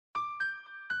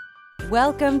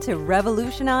Welcome to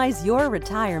Revolutionize Your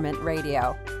Retirement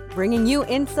Radio, bringing you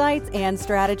insights and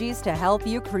strategies to help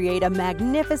you create a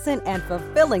magnificent and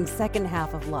fulfilling second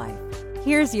half of life.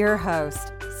 Here's your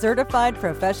host, certified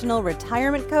professional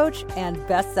retirement coach and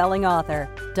best-selling author,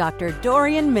 Dr.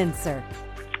 Dorian Mintzer.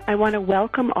 I want to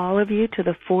welcome all of you to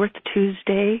the fourth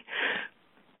Tuesday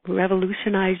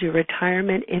Revolutionize Your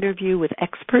Retirement Interview with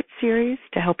Expert series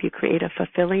to help you create a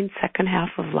fulfilling second half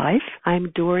of life. I'm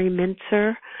Dorian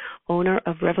Mintzer, owner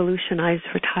of Revolutionize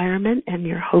Retirement and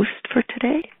your host for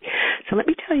today. So let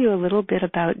me tell you a little bit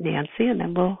about Nancy and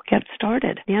then we'll get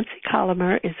started. Nancy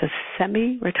Collamer is a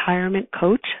semi-retirement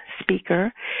coach,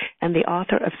 speaker, and the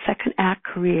author of Second Act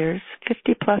Careers,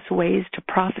 50-plus Ways to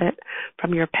Profit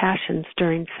from Your Passions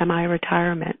During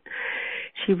Semi-Retirement.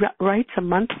 She writes a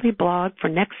monthly blog for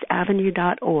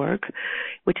nextavenue.org,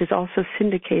 which is also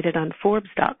syndicated on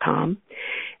Forbes.com,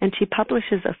 and she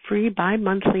publishes a free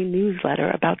bi-monthly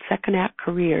newsletter about Second Act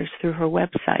Careers through her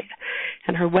website,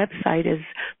 and her website is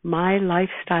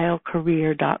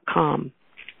mylifestylecareer.com.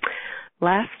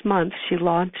 Last month, she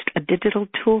launched a digital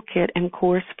toolkit and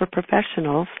course for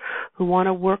professionals who want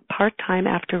to work part-time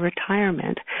after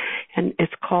retirement, and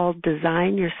it's called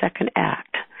Design Your Second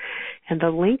Act. And the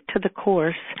link to the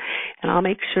course, and I'll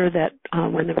make sure that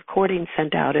when the recording's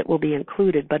sent out, it will be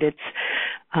included, but it's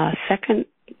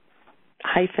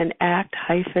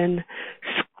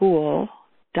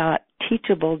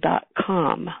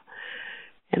second-act-school.teachable.com,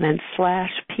 and then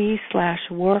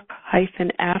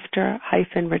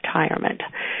 /p/work-after-retirement.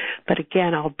 But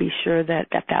again, I'll be sure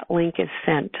that link is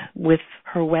sent with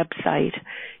her website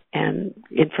and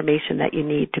information that you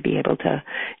need to be able to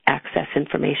access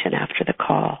information after the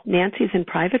call. Nancy's in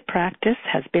private practice,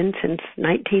 has been since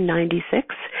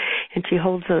 1996, and she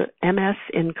holds a MS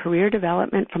in Career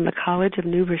Development from the College of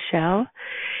New Rochelle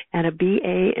and a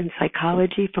BA in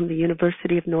Psychology from the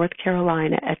University of North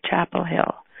Carolina at Chapel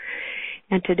Hill.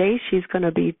 And today she's going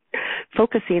to be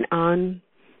focusing on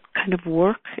kind of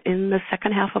work in the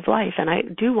second half of life. And I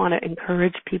do want to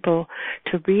encourage people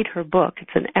to read her book.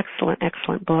 It's an excellent,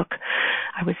 excellent book.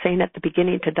 I was saying at the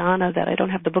beginning to Donna that I don't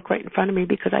have the book right in front of me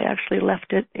because I actually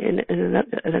left it in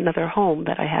another home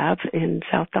that I have in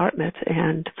South Dartmouth,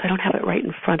 and I don't have it right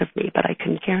in front of me, but I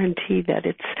can guarantee that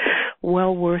it's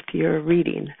well worth your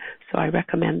reading. So I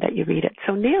recommend that you read it.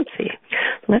 So Nancy,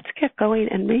 let's get going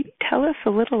and maybe tell us a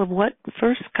little of what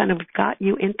first kind of got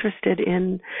you interested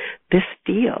in this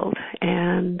field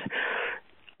and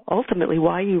ultimately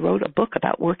why you wrote a book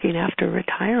about working after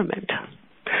retirement.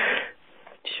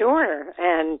 Sure,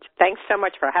 and thanks so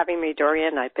much for having me,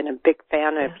 Dorian. I've been a big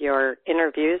fan of your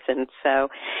interviews, and so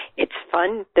it's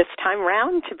fun this time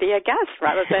round to be a guest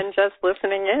rather than just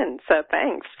listening in, so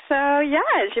thanks. So, yeah,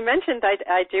 as you mentioned,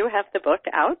 I do have the book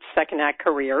out, Second Act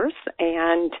Careers,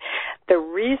 and the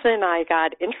reason I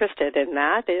got interested in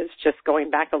that is just going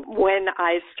back when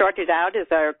I started out as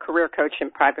a career coach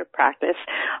in private practice.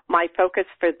 My focus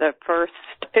for the first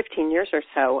 15 years or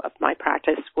so of my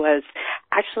practice was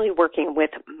actually working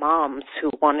with moms who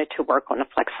wanted to work on a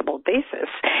flexible basis.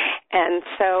 And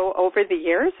so over the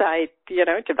years, I,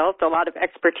 developed a lot of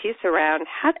expertise around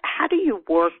how do you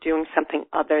work doing something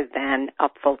other than a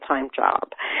full-time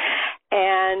job.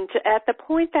 And at the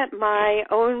point that my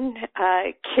own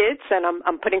kids, and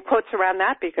I'm putting quotes around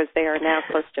that because they are now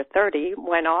close to 30,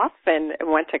 went off and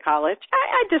went to college,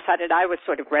 I decided I was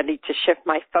sort of ready to shift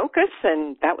my focus,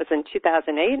 and that was in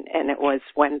 2008, and it was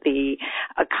when the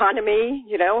economy,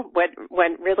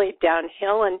 went really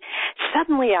downhill, and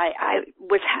suddenly I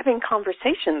was having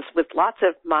conversations with lots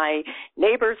of my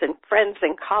neighbors and friends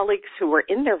and colleagues who were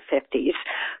in their 50s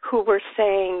who were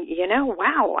saying,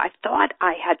 wow, I thought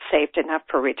I had saved enough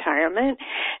for retirement.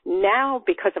 Now,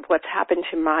 because of what's happened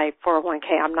to my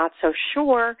 401k, I'm not so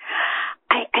sure.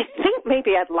 I think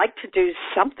maybe I'd like to do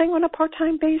something on a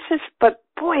part-time basis, but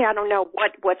boy, I don't know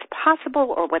what's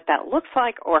possible or what that looks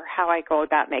like or how I go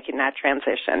about making that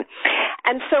transition.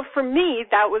 And so for me,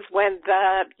 that was when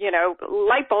the,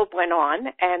 light bulb went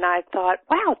on, and I thought,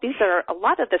 wow, these are a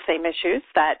lot of the same issues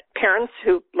that parents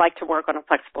who like to work on a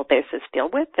flexible basis deal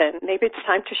with, and maybe it's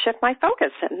time to shift my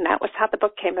focus, and that was how the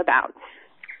book came about.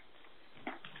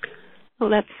 Well,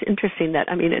 that's interesting that,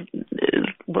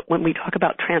 when we talk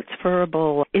about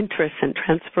transferable interests and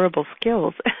transferable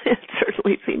skills, it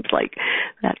certainly seems like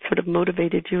that sort of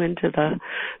motivated you into the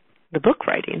book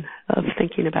writing of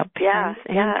thinking about parents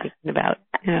and thinking about,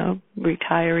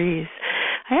 retirees.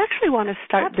 I actually want to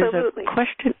start, Absolutely. There's a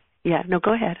question. Yeah, no,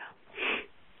 go ahead.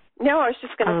 No, I was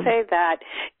just going to say that,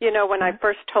 when I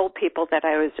first told people that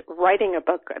I was writing a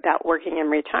book about working in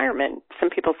retirement, some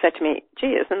people said to me,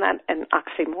 gee, isn't that an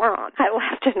oxymoron? I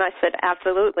laughed and I said,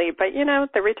 absolutely. But,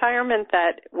 the retirement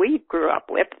that we grew up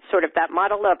with, sort of that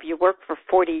model of you work for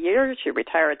 40 years, you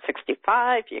retire at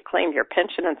 65, you claim your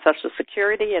pension and Social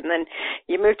Security, and then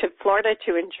you move to Florida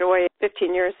to enjoy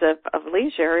 15 years of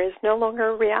leisure is no longer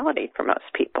a reality for most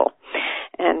people.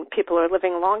 And people are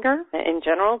living longer. In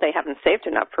general, they haven't saved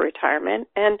enough for retirement.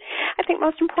 And I think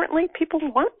most importantly, people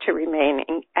want to remain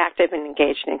active and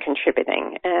engaged in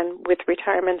contributing. And with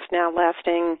retirements now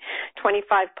lasting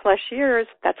 25 plus years,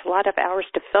 that's a lot of hours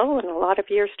to fill and a lot of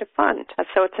years to fund.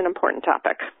 So it's an important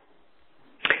topic.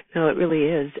 No, it really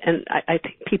is. And I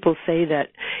think people say that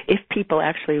if people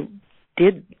actually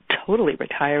did totally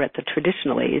retire at the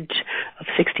traditional age of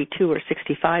 62 or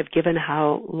 65, given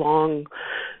how long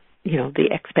the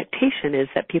expectation is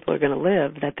that people are going to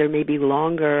live, that there may be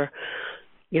longer,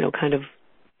 kind of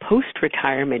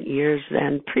post-retirement years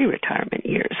than pre-retirement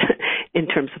years in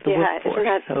terms of the workforce.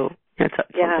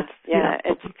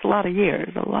 It's a lot of years,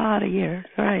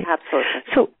 right? Absolutely.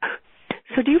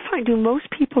 So do most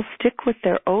people stick with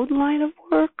their old line of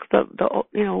work,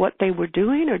 what they were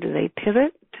doing, or do they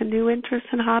pivot to new interests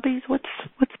and hobbies? What's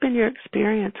been your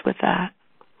experience with that?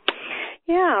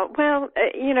 Yeah, well,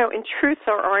 in truth,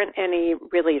 there aren't any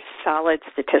really solid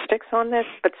statistics on this,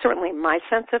 but certainly my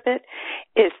sense of it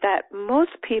is that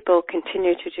most people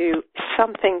continue to do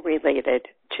something related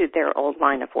to their old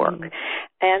line of work. Mm-hmm.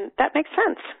 And that makes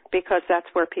sense because that's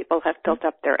where people have built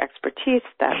up their expertise,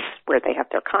 that's where they have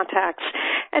their contacts,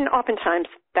 and oftentimes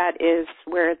that is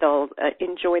where they'll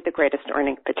enjoy the greatest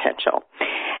earning potential.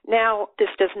 Now, this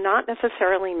does not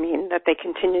necessarily mean that they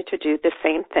continue to do the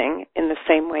same thing in the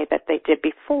same way that they did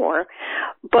before,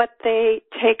 but they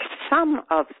take some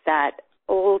of that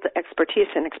old expertise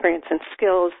and experience and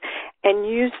skills and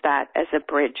use that as a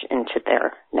bridge into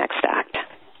their next act.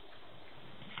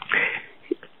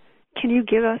 Can you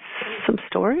give us some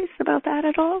stories about that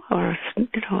at all, or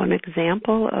an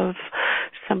example of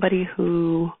somebody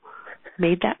who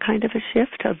made that kind of a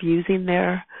shift of using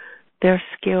their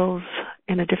skills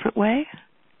in a different way?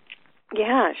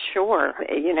 Yeah, sure.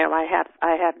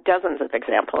 I have dozens of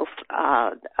examples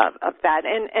of that,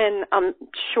 and I'm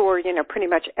sure pretty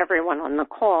much everyone on the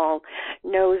call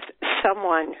knows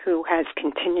someone who has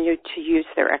continued to use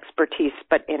their expertise,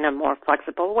 but in a more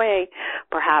flexible way.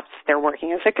 Perhaps they're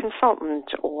working as a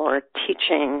consultant or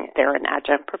teaching. They're an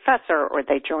adjunct professor, or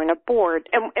they join a board,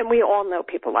 and we all know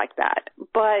people like that.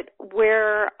 But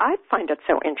where I find it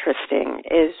so interesting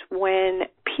is when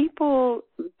people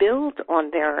build on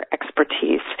their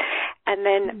expertise and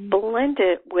then blend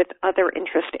it with other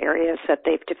interest areas that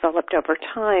they've developed over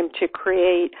time to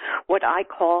create what I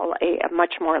call a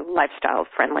much more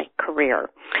lifestyle-friendly career.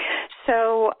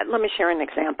 So let me share an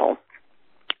example.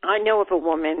 I know of a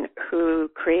woman who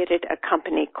created a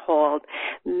company called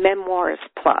Memoirs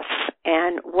Plus,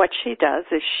 and what she does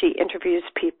is she interviews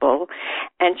people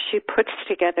and she puts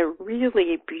together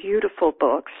really beautiful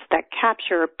books that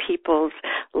capture people's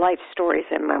life stories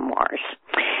and memoirs.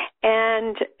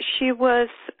 And she was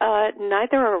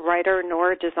neither a writer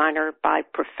nor a designer by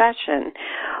profession,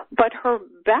 but her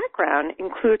background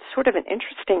includes sort of an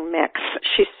interesting mix.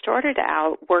 She started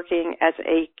out working as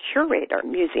a curator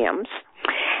in museums,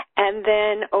 and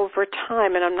then over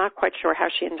time, and I'm not quite sure how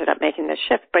she ended up making the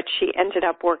shift, but she ended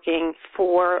up working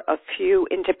for a few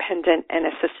independent and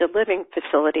assisted living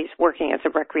facilities working as a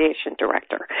recreation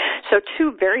director. So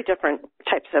two very different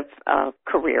types of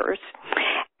careers.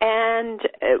 And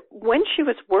when she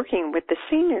was working with the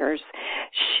seniors,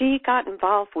 she got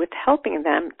involved with helping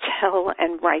them tell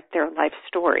and write their life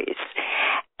stories.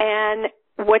 And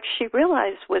what she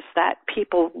realized was that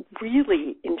people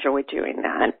really enjoy doing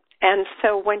that. And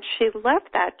so when she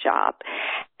left that job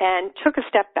and took a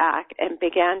step back and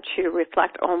began to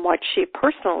reflect on what she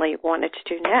personally wanted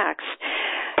to do next,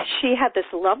 she had this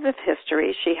love of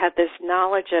history. She had this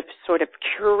knowledge of sort of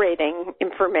curating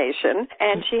information,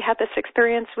 and she had this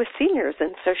experience with seniors.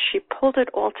 And so she pulled it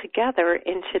all together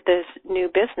into this new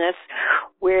business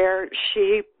where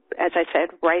she, as I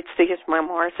said, writes these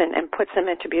memoirs and puts them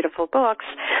into beautiful books.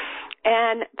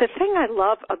 And the thing I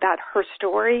love about her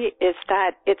story is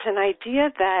that it's an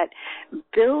idea that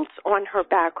builds on her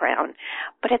background,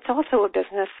 but it's also a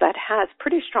business that has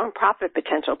pretty strong profit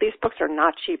potential. These books are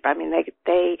not cheap. I mean,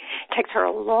 they takes her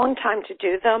a long time to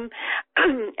do them,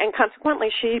 and consequently,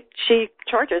 she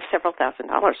charges several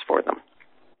 $1,000s for them.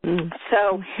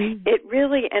 So it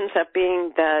really ends up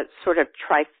being the sort of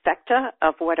trifecta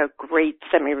of what a great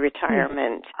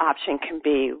semi-retirement option can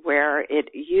be, where it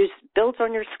builds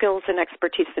on your skills and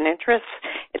expertise and interests.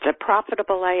 It's a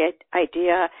profitable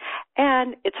idea,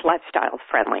 and it's lifestyle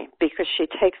friendly because she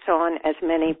takes on as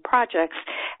many projects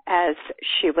as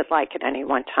she would like at any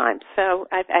one time. So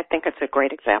I think it's a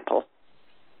great example.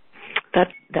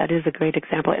 That is a great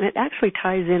example, and it actually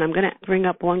ties in. I'm going to bring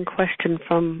up one question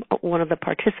from one of the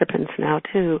participants now,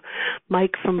 too.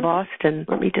 Mike from Boston.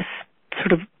 Let me just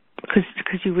sort of,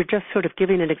 because you were just sort of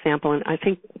giving an example, and I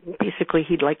think basically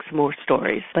he'd like some more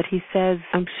stories. But he says,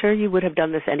 I'm sure you would have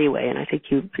done this anyway, and I think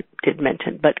you did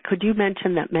mention, but could you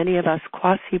mention that many of us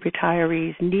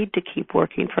quasi-retirees need to keep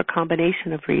working for a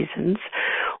combination of reasons?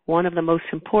 One of the most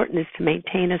important is to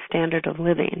maintain a standard of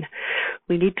living.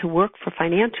 We need to work for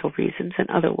financial reasons, in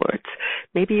other words.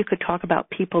 Maybe you could talk about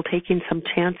people taking some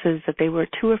chances that they were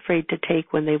too afraid to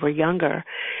take when they were younger,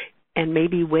 and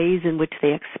maybe ways in which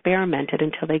they experimented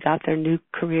until they got their new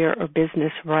career or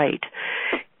business right.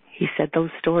 He said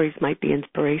those stories might be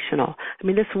inspirational. I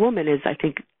mean, this woman is, I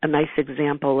think, a nice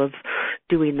example of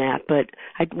doing that, but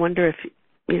I wonder if,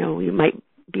 you might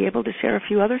be able to share a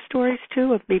few other stories,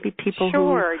 too, of maybe people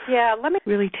who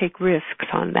really take risks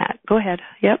on that. Go ahead.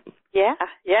 Yep. Yeah.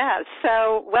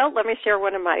 So, let me share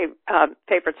one of my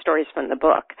favorite stories from the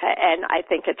book, and I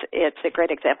think it's a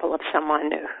great example of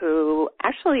someone who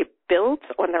actually builds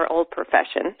on their old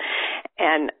profession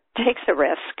and takes a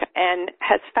risk and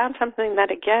has found something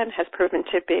that, again, has proven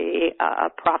to be a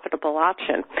profitable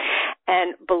option.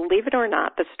 And believe it or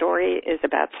not, the story is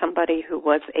about somebody who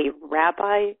was a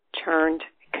rabbi turned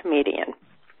comedian.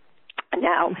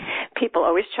 Now, people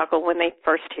always chuckle when they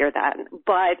first hear that,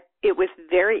 but it was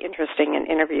very interesting in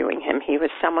interviewing him. He was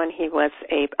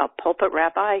a pulpit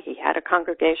rabbi. He had a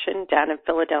congregation down in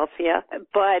Philadelphia,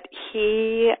 but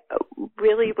he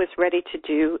really was ready to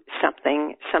do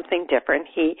something different.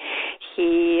 He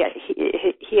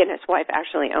and his wife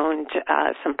actually owned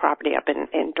some property up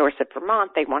in Dorset,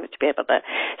 Vermont. They wanted to be able to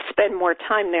spend more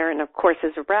time there, and of course,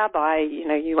 as a rabbi,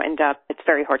 you end up, it's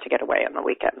very hard to get away on the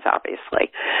weekends,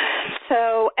 obviously.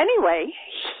 So anyway,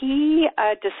 he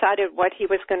decided what he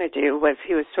was going to do was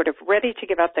he was sort of ready to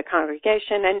give up the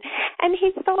congregation, and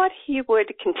he thought he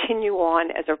would continue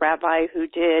on as a rabbi who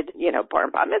did, bar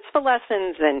and bat mitzvah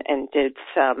lessons and did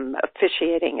some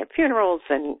officiating at funerals,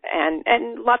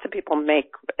 and lots of people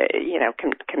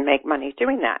can make money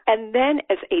doing that. And then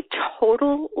as a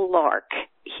total lark,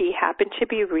 he happened to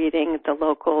be reading the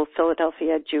local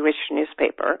Philadelphia Jewish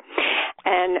newspaper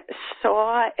and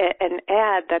saw an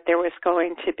ad that there was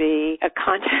going to be a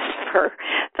contest for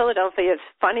Philadelphia's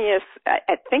funniest,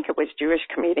 I think it was Jewish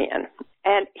comedian.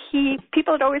 And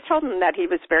people had always told him that he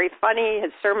was very funny,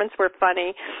 his sermons were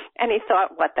funny, and he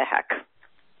thought, what the heck?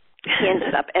 He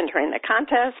ended up entering the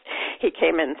contest. He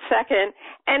came in second.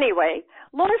 Anyway,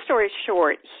 long story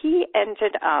short, he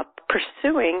ended up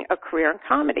pursuing a career in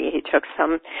comedy. He took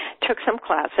some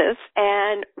classes,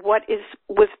 and what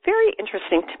was very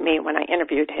interesting to me when I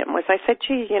interviewed him was I said,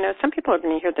 gee, some people are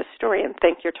going to hear this story and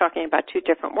think you're talking about two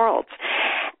different worlds.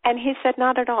 And he said,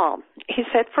 not at all. He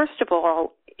said, first of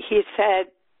all,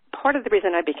 part of the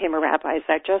reason I became a rabbi is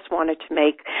I just wanted to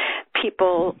make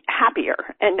people happier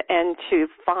and to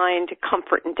find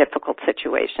comfort in difficult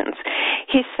situations.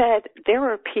 He said there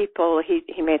were people,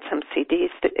 he made some CDs.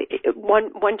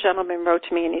 One gentleman wrote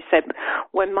to me and he said,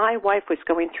 when my wife was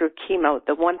going through chemo,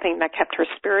 the one thing that kept her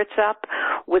spirits up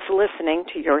was listening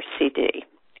to your CD.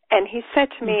 And he said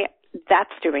to me,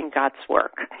 that's doing God's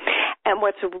work. And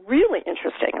what's really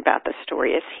interesting about the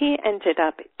story is he ended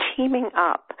up teaming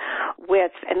up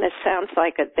with, and this sounds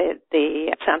like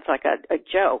a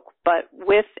joke, but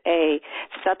with a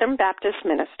Southern Baptist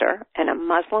minister and a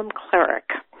Muslim cleric,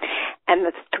 and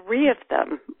the three of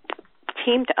them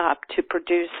teamed up to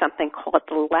produce something called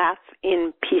the Laugh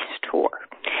in Peace Tour.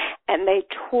 And they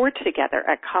toured together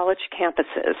at college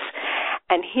campuses.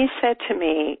 And he said to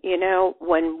me,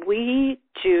 when we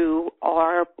do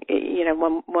our,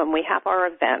 when we have our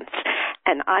events,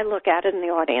 and I look out in the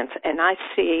audience and I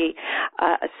see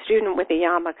a student with a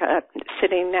yarmulke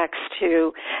sitting next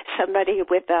to somebody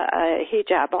with a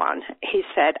hijab on, he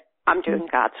said, I'm doing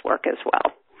God's work as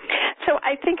well. So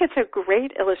I think it's a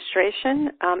great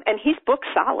illustration, and he's book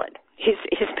solid. He's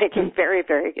making very,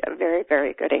 very, very,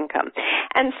 very good income.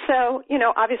 And so,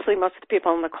 obviously most of the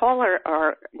people on the call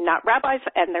are not rabbis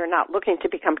and they're not looking to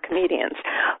become comedians.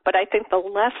 But I think the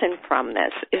lesson from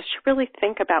this is to really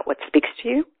think about what speaks to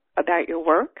you about your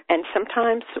work, and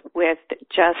sometimes with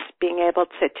just being able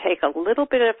to take a little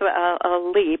bit of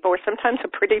a leap, or sometimes a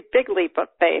pretty big leap of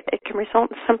faith, it can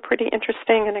result in some pretty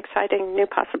interesting and exciting new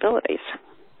possibilities.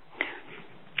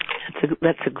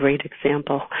 That's a great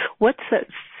example.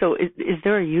 So is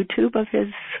there a YouTube of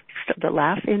the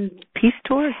Laugh in Peace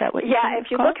tour? Is that what you're if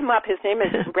you called? look him up, his name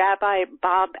is Rabbi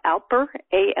Bob Alper,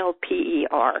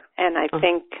 Alper. And I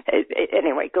think,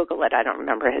 anyway, Google it. I don't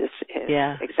remember his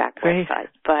exact website.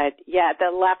 But,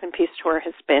 the Laugh in Peace tour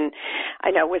has been,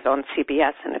 I know it was on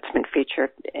CBS, and it's been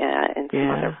featured in some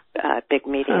other big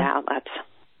media outlets.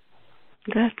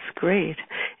 That's great.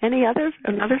 Another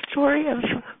story of,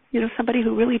 somebody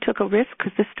who really took a risk?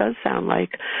 Because this does sound like,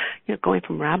 going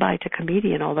from rabbi to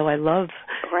comedian, although I love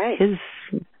his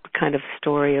kind of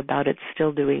story about it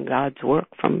still doing God's work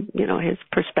from, his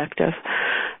perspective.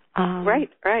 Right.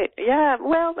 Yeah,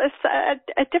 well, it's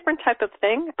a different type of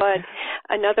thing, but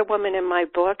another woman in my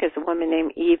book is a woman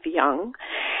named Eve Young,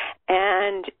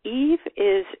 and Eve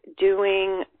is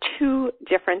doing two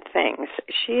different things.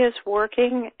 She is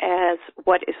working as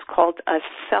what is called a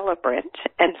celebrant,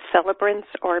 and celebrants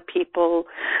are people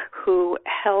who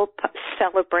help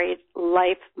celebrate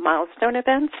life milestone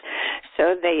events.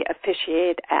 So they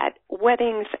officiate at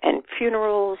weddings and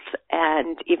funerals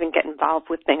and even get involved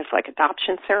with things like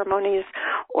adoption ceremonies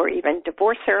or even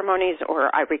divorce ceremonies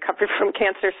or I recovered from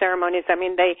cancer ceremonies. I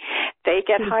mean, they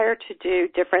get hired to do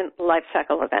different life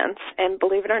cycle events. And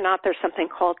believe it or not, there's something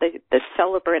called the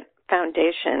Celebrant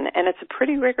Foundation, and it's a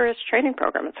pretty rigorous training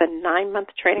program. It's a 9-month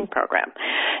training program.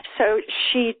 So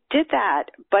she did that,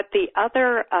 but the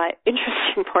other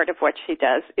interesting part of what she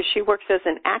does is she works as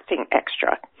an acting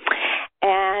extra.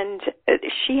 And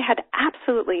she had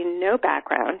absolutely no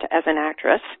background as an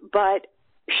actress, but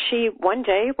she one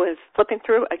day was flipping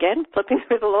through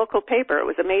the local paper. It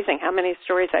was amazing how many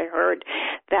stories I heard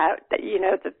that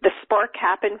the spark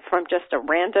happened from just a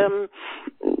random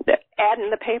ad in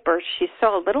the paper. She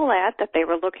saw a little ad that they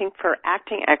were looking for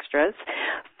acting extras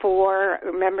for,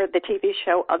 remember the TV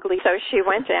show Ugly? So she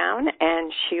went down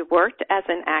and she worked as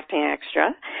an acting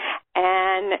extra,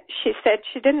 and she said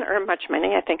she didn't earn much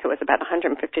money. I think it was about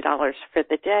 $150 for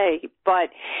the day, but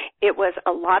it was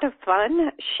a lot of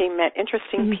fun. She met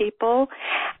interesting people,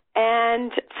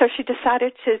 and so she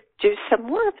decided to do some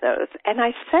more of those. And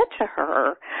I said to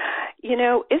her,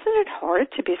 isn't it hard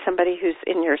to be somebody who's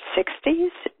in your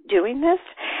 60s doing this?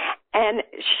 And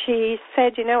she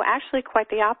said, actually quite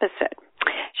the opposite.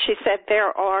 She said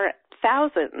there are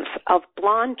thousands of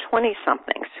blonde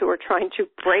 20-somethings who are trying to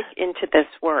break into this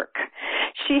work.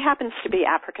 She happens to be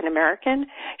African American.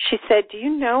 She said, do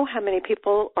you know how many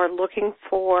people are looking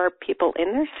for people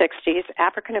in their 60s,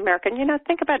 African American?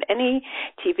 Think about any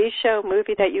TV show,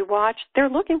 movie that you watch. They're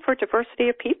looking for diversity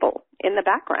of people in the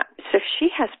background. So she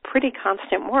has pretty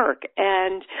constant work.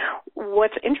 And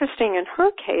what's interesting in her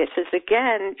case is,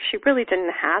 again, she really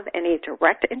didn't have any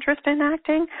direct interest in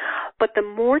acting, but the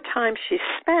more time she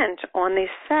spent on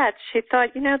these sets, she thought,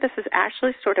 this is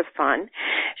actually sort of fun.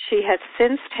 She has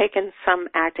since taken some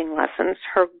acting lessons.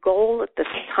 Her goal at the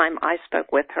time I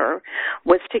spoke with her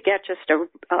was to get just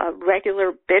a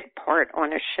regular bit part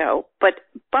on a show, but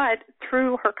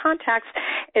through her contacts,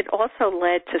 it also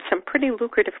led to some pretty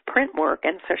lucrative print work,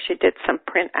 and so she did some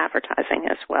print advertising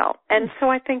as well. And so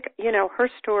I think, her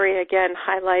story, again,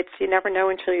 highlights you never know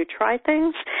until you try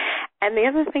things. And the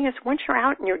other thing is, once you're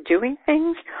out and you're doing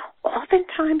things,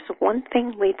 oftentimes one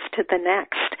thing leads to the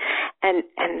next, and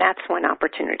that's when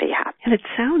opportunity happens. And it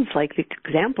sounds like the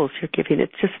examples you're giving,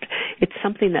 it's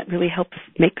something that really helps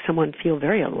make someone feel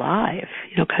very alive,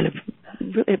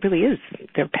 it really is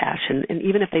their passion. And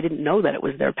even if they didn't know that it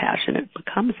was their passion, it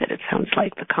becomes it. It sounds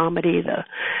like the comedy, the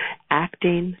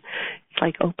acting, it's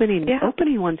like opening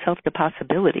oneself to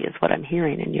possibility is what I'm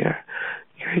hearing in your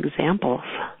examples.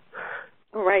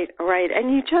 Right.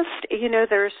 And you just,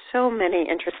 there's so many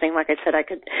interesting, like I said, I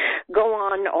could go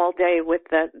on all day with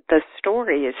the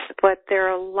stories, but there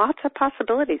are lots of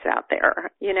possibilities out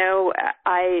there.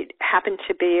 I happened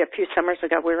to be, a few summers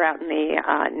ago, we were out in the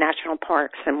national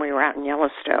parks, and we were out in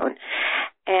Yellowstone.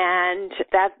 And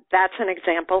that's an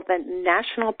example that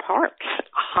national parks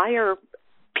hire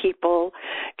people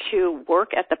to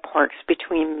work at the parks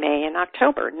between May and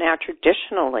October. Now,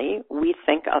 traditionally, we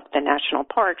think of the national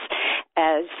parks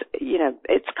as,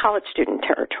 it's college student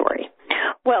territory.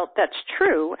 Well, that's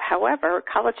true. However,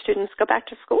 college students go back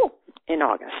to school in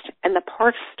August, and the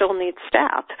parks still need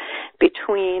staff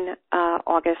between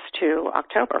August to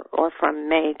October, or from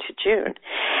May to June.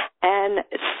 And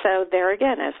so there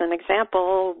again, as an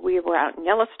example, we were out in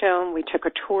Yellowstone. We took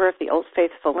a tour of the Old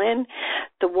Faithful Inn.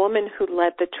 The woman who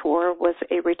led the tour was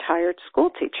a retired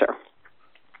school teacher.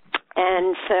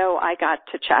 And so I got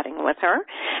to chatting with her,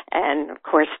 and of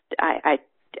course I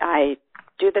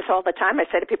do this all the time. I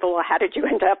say to people, well, how did you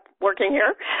end up working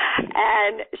here?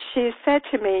 And she said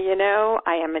to me,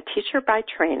 I am a teacher by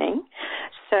training,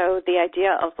 so the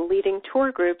idea of leading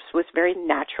tour groups was very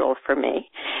natural for me.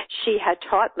 She had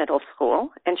taught middle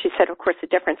school, and she said, of course, the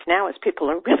difference now is people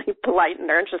are really polite and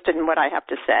they're interested in what I have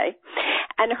to say.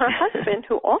 And her husband,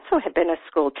 who also had been a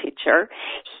school teacher,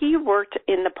 he worked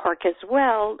in the park as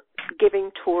well,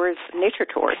 giving tours, nature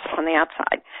tours on the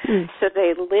outside. So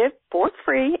they lived for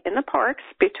free in the parks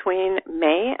between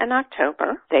May and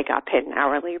October. They got paid an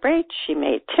hourly rate. She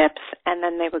made tips, and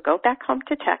then they would go back home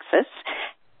to Texas.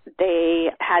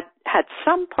 They had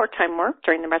some part-time work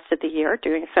during the rest of the year,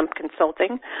 doing some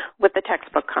consulting with the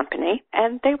textbook company,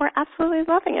 and they were absolutely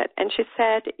loving it. And she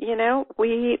said,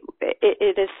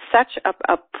 it is such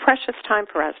a precious time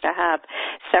for us to have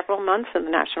several months in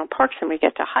the national parks, and we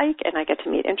get to hike, and I get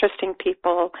to meet interesting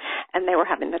people, and they were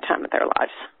having the time of their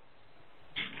lives.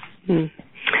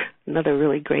 Another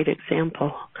really great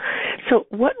example. So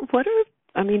what are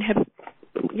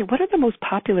the most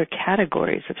popular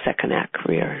categories of second act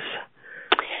careers?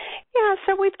 Yeah,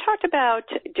 so we've talked about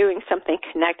doing something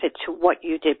connected to what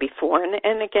you did before.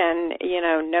 And again,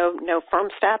 no firm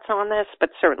stats on this, but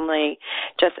certainly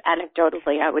just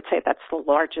anecdotally, I would say that's the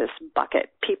largest bucket.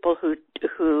 People who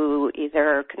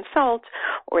either consult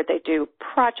or they do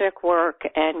project work.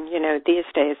 And, these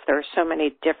days there are so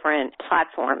many different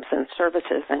platforms and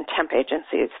services and temp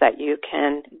agencies that you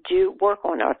can do work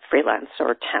on a freelance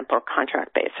or temp or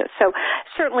contract basis. So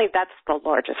certainly that's the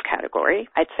largest category.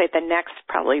 I'd say the next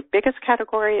probably biggest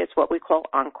category is what we call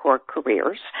encore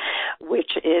careers,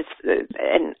 which is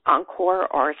an encore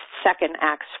or second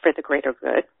acts for the greater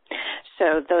good.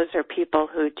 So those are people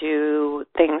who do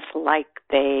things like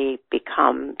they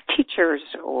become teachers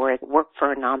or work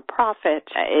for a nonprofit.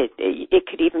 It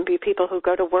could even be people who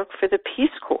go to work for the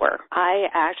Peace Corps.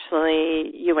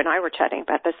 You and I were chatting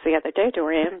about this the other day,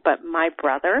 Dorian, but my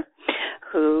brother,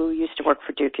 who used to work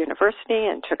for Duke University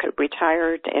and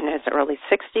retired in his early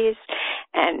 60s,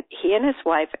 and he and his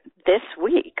wife this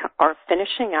week are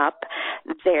finishing up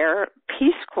their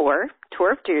Peace Corps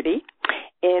tour of duty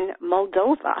in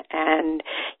Moldova. And,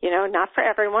 not for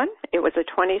everyone. It was a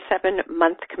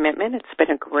 27-month commitment. It's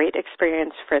been a great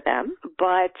experience for them.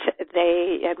 But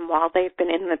while they've been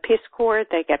in the Peace Corps,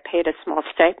 they get paid a small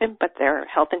stipend, but their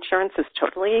health insurance is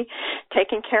totally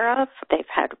taken care of. They've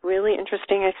had really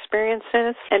interesting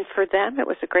experiences. And for them, it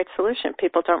was a great solution.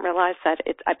 People don't realize that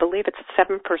I believe it's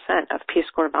 7% of Peace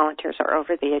Corps volunteers are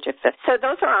over the age of 50. So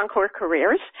those are encore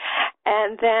careers.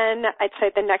 And then I'd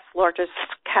say the next largest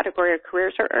category of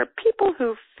careers are people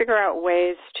who figure out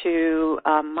ways to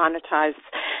monetize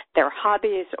their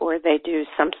hobbies, or they do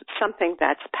something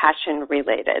that's passion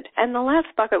related. And the last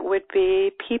bucket would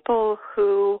be people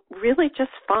who really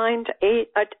just find a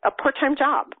part-time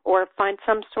job or find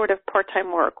some sort of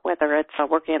part-time work, whether it's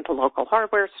working at the local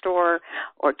hardware store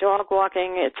or dog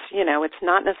walking. It's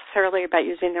not necessarily about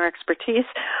using their expertise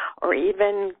or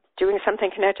even doing something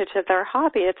connected to their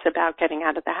hobby. It's about getting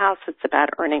out of the house. It's about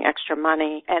earning extra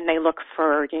money. And they look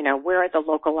for, where are the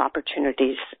local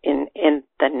opportunities in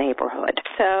the neighborhood.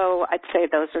 So I'd say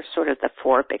those are sort of the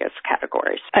four biggest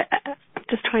categories. I'm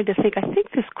just trying to think. I think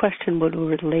this question would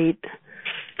relate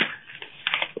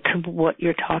to what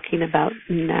you're talking about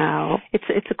now.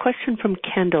 It's a question from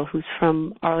Kendall, who's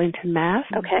from Arlington, Mass.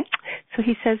 Okay. So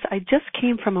he says, I just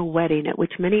came from a wedding at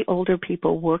which many older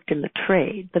people worked in the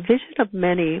trade. The vision of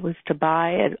many was to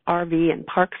buy an RV and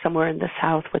park somewhere in the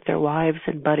South with their wives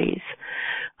and buddies.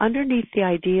 Underneath the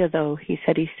idea, though, he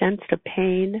said he sensed a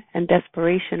pain and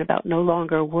desperation about no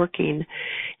longer working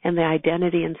and the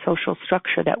identity and social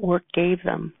structure that work gave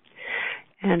them.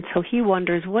 And so he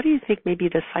wonders, what do you think may be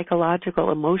the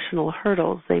psychological, emotional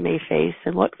hurdles they may face,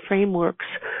 and what frameworks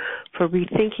for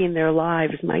rethinking their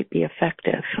lives might be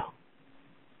effective?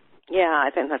 Yeah, I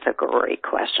think that's a great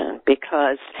question,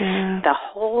 because the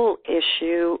whole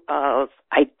issue of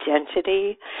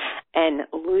identity and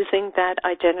losing that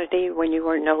identity when you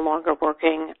are no longer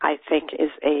working, I think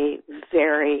is a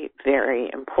very, very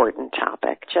important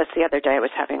topic. Just the other day I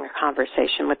was having a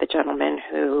conversation with a gentleman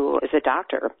who is a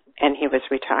doctor, and he was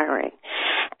retiring.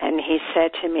 And he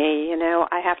said to me,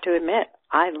 I have to admit,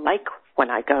 I like when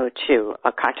I go to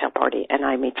a cocktail party and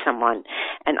I meet someone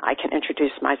and I can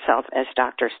introduce myself as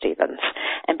Dr. Stevens,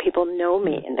 and people know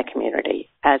me in the community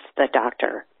as the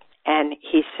doctor. And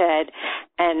he said,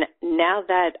 and now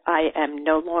that I am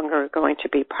no longer going to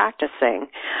be practicing,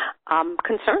 I'm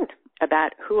concerned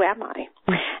about who am I?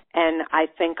 And I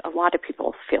think a lot of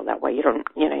people feel that way. You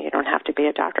don't have to be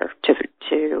a doctor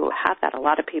to have that. A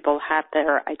lot of people have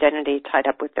their identity tied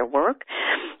up with their work,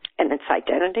 and it's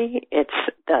identity, it's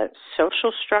the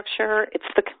social structure, it's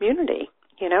the community.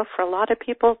 For a lot of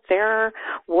people, their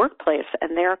workplace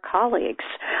and their colleagues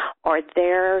are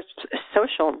their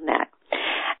social net.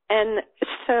 And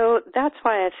so that's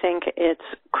why I think it's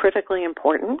critically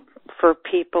important for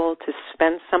people to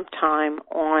spend some time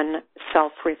on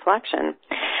self-reflection,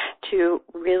 to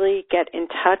really get in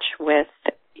touch with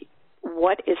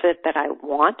what is it that I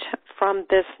want from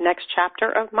this next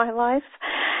chapter of my life,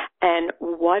 and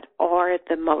what are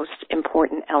the most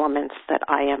important elements that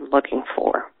I am looking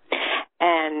for.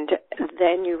 And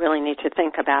then you really need to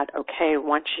think about, okay,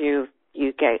 once you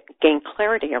gain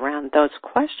clarity around those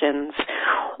questions,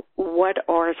 what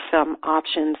are some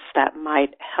options that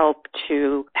might help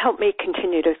me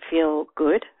continue to feel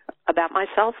good about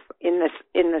myself in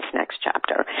this next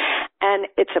chapter? And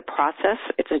it's a process,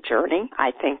 it's a journey.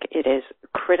 I think it is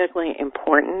critically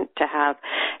important to have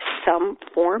some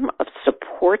form of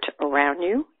support around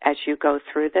you as you go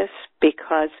through this,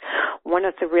 because one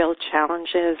of the real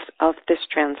challenges of this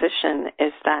transition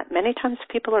is that many times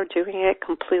people are doing it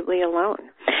completely alone.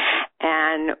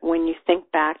 And when you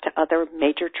think back to other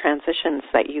major transitions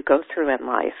that you go through in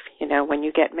life, when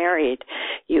you get married,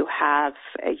 you have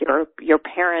your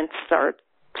parents are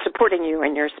supporting you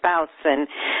and your spouse, and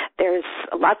there's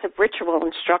lots of ritual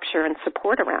and structure and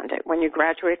support around it. When you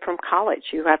graduate from college,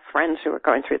 you have friends who are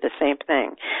going through the same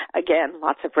thing. Again,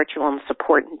 lots of ritual and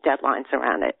support and deadlines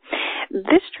around it.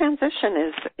 This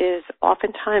transition is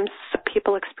oftentimes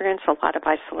people experience a lot of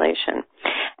isolation.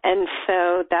 And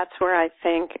so that's where I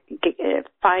think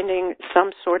finding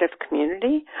some sort of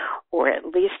community, or at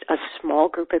least a small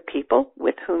group of people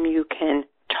with whom you can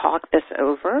talk this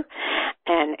over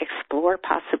and explore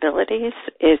possibilities,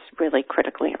 is really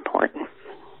critically important.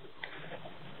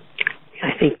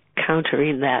 I think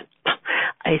countering that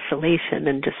isolation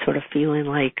and just sort of feeling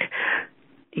like,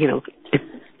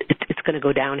 it's going to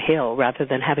go downhill, rather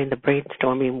than having the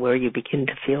brainstorming where you begin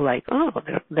to feel like,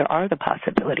 there are the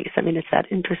possibilities. I mean, it's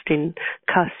that interesting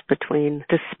cusp between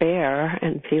despair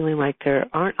and feeling like there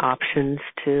aren't options,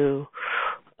 to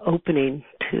opening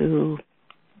to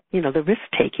the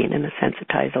risk-taking, and to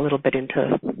sensitize a little bit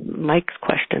into Mike's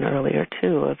question earlier,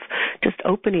 too, of just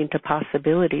opening to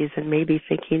possibilities and maybe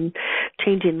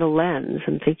changing the lens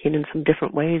and thinking in some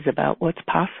different ways about what's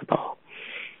possible.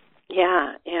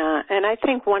 Yeah. And I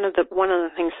think one of the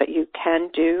things that you can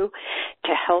do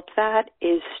to help that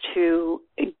is to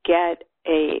get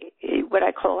what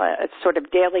I call a sort of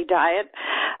daily diet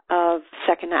of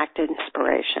second act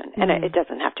inspiration. And it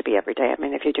doesn't have to be every day. I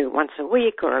mean, if you do it once a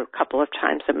week or a couple of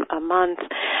times a month.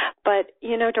 But,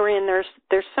 Dorian,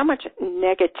 there's so much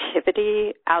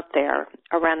negativity out there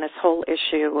around this whole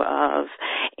issue of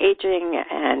aging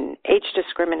and age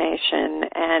discrimination.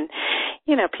 And,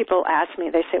 people ask me,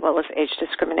 they say, well, is age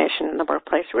discrimination in the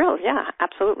workplace real? Yeah,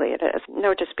 absolutely it is.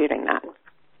 No disputing that.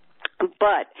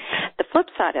 But the flip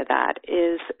side of that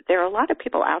is there are a lot of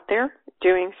people out there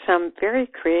doing some very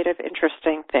creative,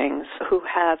 interesting things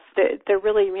they're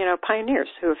really, pioneers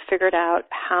who have figured out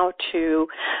how to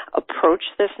approach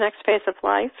this next phase of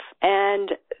life.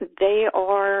 And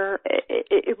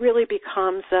it really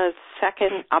becomes a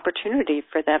second opportunity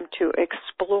for them to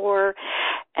explore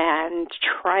and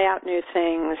try out new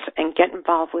things and get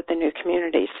involved with the new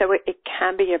community. So it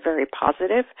can be a very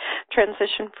positive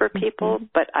transition for people,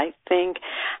 but I think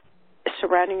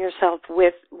surrounding yourself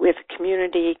with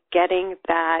community, getting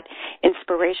that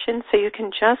inspiration so you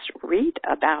can just read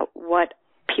about what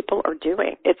people are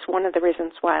doing. It's one of the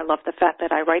reasons why I love the fact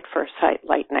that I write for a site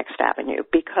like Next Avenue,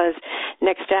 because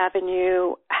Next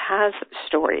Avenue has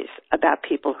stories about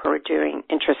people who are doing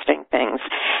interesting things.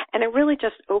 And it really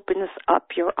just opens up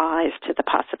your eyes to the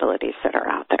possibilities that are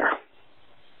out there.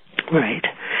 Right.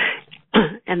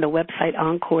 And the website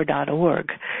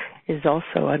encore.org is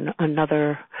also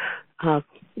another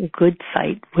good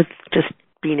site, with just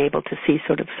being able to see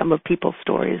sort of some of people's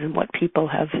stories and what people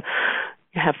have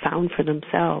found for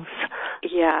themselves.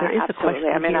 Yeah, there is absolutely.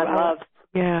 A question I love.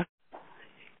 Yeah.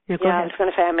 I was going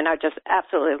to say, I just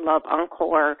absolutely love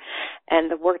Encore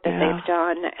and the work that they've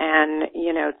done, and,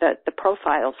 the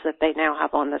profiles that they now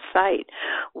have on the site,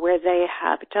 where they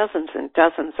have dozens and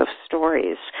dozens of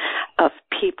stories of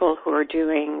people who are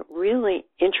doing really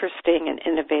interesting and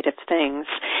innovative things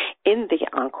in the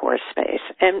Encore space.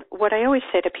 And what I always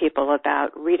say to people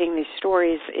about reading these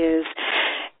stories is,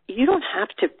 you don't have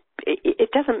to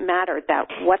it doesn't matter that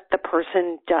what the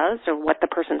person does or what the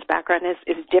person's background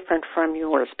is different from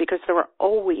yours, because there are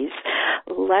always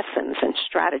lessons and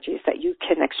strategies that you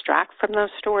can extract from those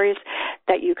stories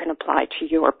that you can apply to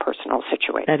your personal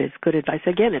situation. That is good advice.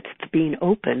 Again, it's being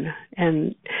open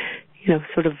and,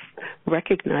 sort of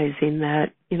recognizing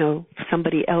that,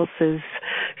 somebody else's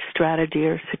strategy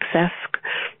or success,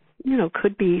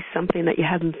 could be something that you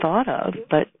hadn't thought of,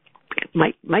 but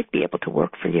might be able to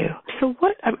work for you. So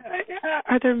what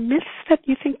are there myths that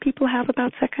you think people have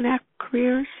about second act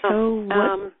careers? So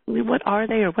what are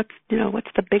they, or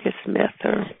what's the biggest myth,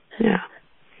 or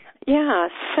Yeah,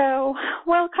 so,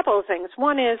 a couple of things.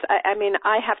 One is,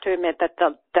 I have to admit that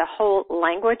the whole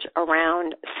language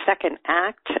around second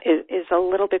act is a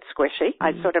little bit squishy.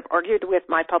 I sort of argued with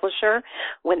my publisher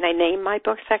when they named my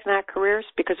book Second Act Careers,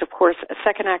 because, of course, a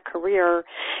second act career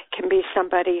can be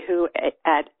somebody who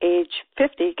at age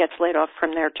 50 gets laid off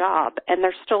from their job, and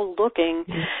they're still looking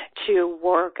to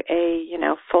work a,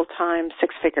 full-time,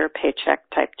 six-figure paycheck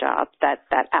type job. That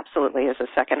absolutely is a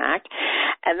second act.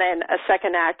 And then a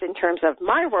second act in terms of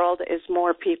my world is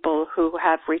more people who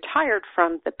have retired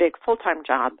from the big full-time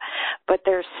job, but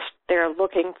they're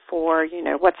looking for,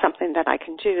 what's something that I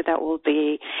can do that will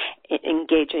be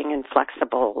engaging and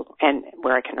flexible and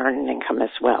where I can earn an income as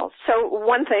well. So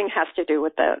one thing has to do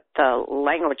with the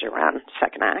language around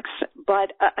second acts,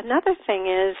 but another thing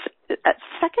is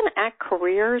second act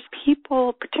careers,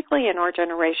 people, particularly in our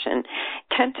generation,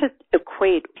 tend to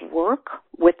equate work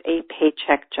with a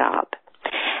paycheck job.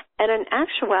 And in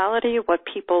actuality, what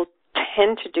people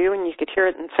tend to do, and you could hear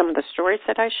it in some of the stories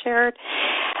that I shared,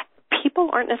 people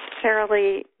aren't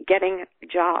necessarily getting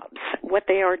jobs. What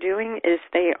they are doing is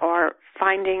they are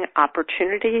finding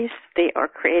opportunities. They are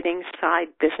creating side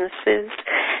businesses.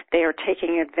 They are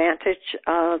taking advantage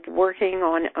of working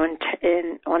on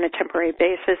a temporary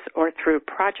basis or through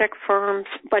project firms,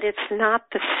 but it's not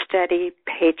the steady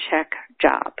paycheck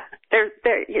job.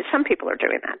 Some people are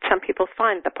doing that. Some people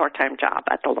find the part-time job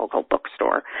at the local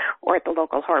bookstore or at the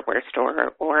local hardware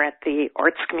store or at the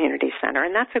arts community center,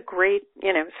 and that's a great,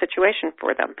 situation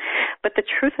for them. But the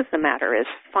truth of the matter is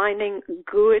finding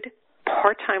good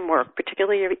part-time work,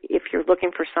 particularly if you're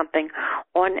looking for something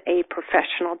on a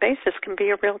professional basis, can be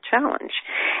a real challenge.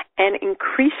 And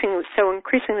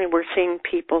increasingly we're seeing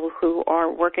people who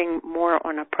are working more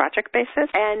on a project basis.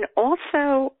 And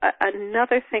also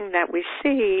another thing that we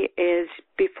see is,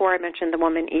 before I mentioned the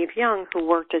woman Eve Young, who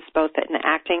worked as both an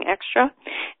acting extra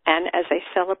and as a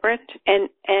celebrant. And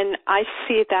I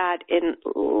see that in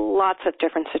lots of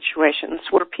different situations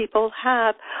where people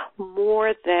have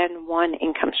more than one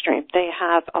income stream. They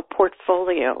have a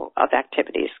portfolio of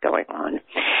activities going on.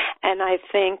 And I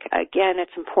think, again,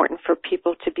 it's important for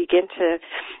people to begin to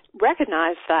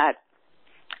recognize that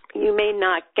you may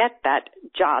not get that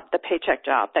job, the paycheck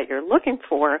job that you're looking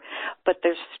for, but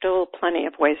there's still plenty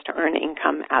of ways to earn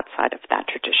income outside of that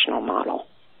traditional model.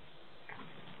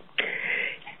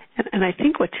 And I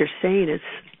think what you're saying is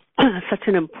such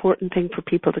an important thing for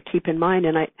people to keep in mind.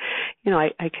 And I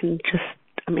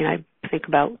think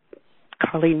about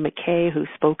Carlene McKay, who's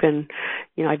spoken,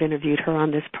 I've interviewed her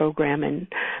on this program, and,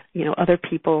 other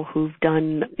people who've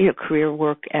done, career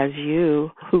work as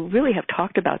you, who really have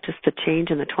talked about just the change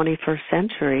in the 21st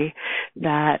century,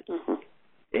 that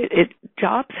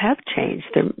jobs have changed.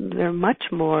 They're much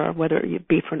more, whether it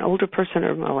be for an older person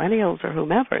or millennials or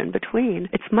whomever in between,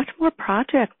 it's much more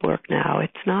project work now.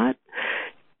 It's not,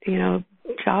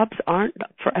 jobs aren't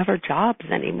forever jobs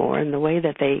anymore in the way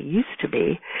that they used to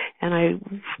be. And it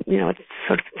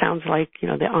sort of sounds like,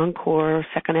 the encore,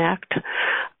 second act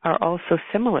are also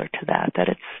similar to that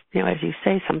it's, as you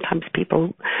say, sometimes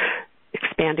people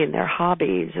expanding their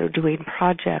hobbies or doing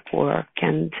project work,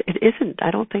 and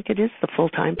I don't think it is the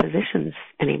full-time positions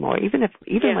anymore. Even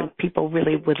when people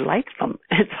really would like them,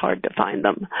 it's hard to find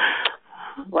them.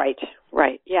 Right.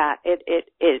 Yeah,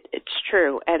 it's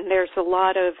true. And there's a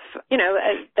lot of,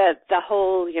 the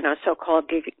whole, so-called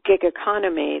gig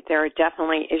economy, there are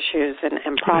definitely issues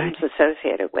and problems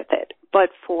associated with it. But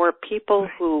for people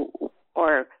who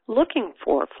are looking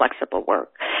for flexible work,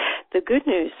 the good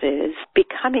news is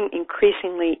becoming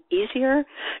increasingly easier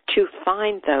to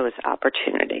find those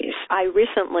opportunities. I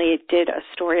recently did a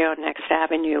story on Next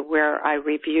Avenue where I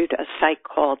reviewed a site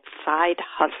called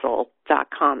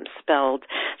sidehustle.com, spelled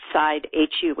side,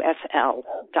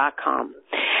 HUSL.com.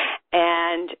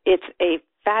 And it's a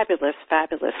fabulous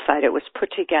site. It was put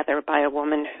together by a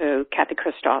woman Kathy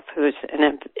Christoph, who's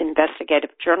an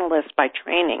investigative journalist by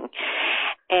training.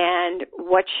 And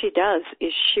what she does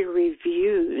is she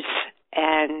reviews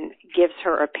and gives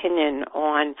her opinion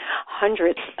on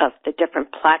hundreds of the different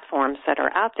platforms that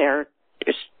are out there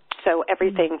So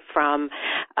everything from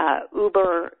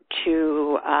Uber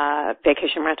to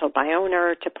vacation rental by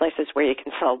owner to places where you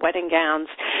can sell wedding gowns.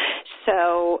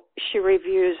 So she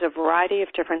reviews a variety of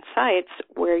different sites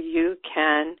where you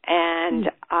can, and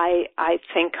I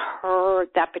think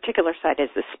that particular site is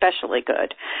especially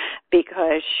good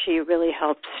because she really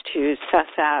helps to suss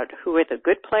out who are the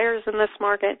good players in this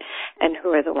market and who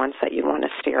are the ones that you want to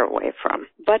steer away from.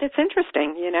 But it's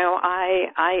interesting,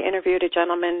 I interviewed a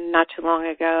gentleman not too long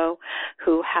ago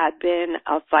who had been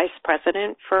a vice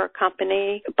president for a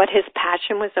company, but his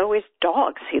passion was always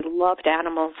dogs. He loved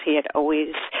animals. He had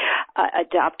always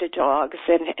adopted dogs,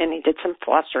 and he did some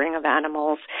fostering of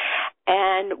animals.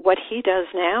 And what he does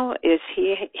now is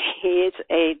he is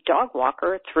a dog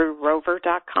walker through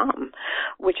Rover.com,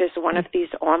 which is one of these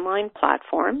online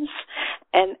platforms.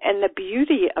 And the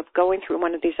beauty of going through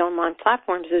one of these online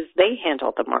platforms is they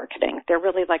handle the marketing. They're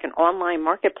really like an online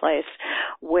marketplace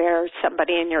where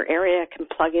somebody in your area can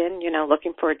plug in,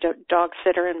 looking for a dog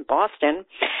sitter in Boston,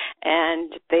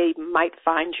 and they might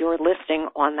find your listing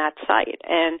on that site.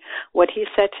 And what he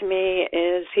said to me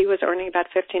is he was earning about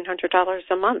 $1,500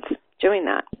 a month doing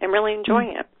that and really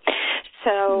enjoying it.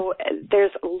 So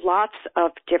there's lots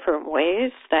of different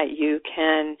ways that you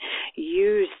can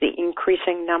use the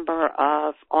increasing number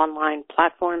of online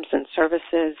platforms and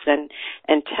services and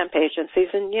temp agencies.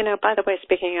 And, by the way,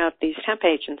 speaking of these temp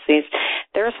agencies,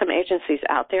 there are some agencies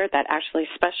out there that actually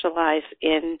specialize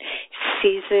in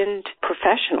seasoned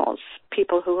professionals,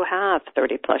 people who have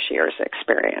 30-plus years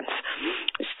experience.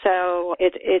 So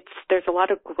there's a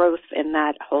lot of growth in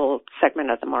that whole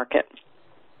segment of the market.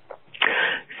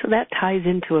 So that ties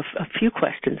into a few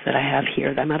questions that I have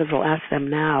here. I might as well ask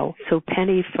them now. So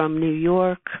Penny from New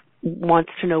York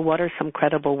wants to know what are some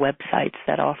credible websites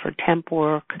that offer temp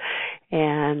work.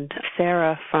 And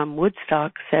Sarah from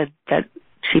Woodstock said that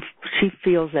she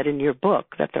feels that in your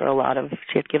book that there are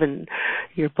she had given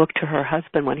your book to her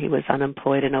husband when he was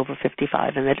unemployed and over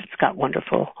 55, and that it's got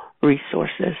wonderful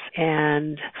resources.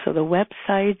 And so the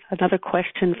website, another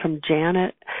question from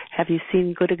Janet, have you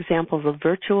seen good examples of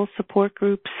virtual support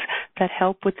groups that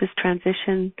help with this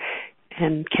transition?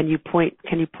 And can you point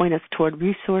us toward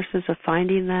resources of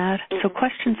finding that? So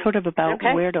question sort of about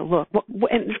where to look.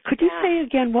 And could you say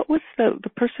again, what was the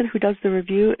person who does the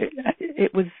review?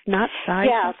 It was not Side.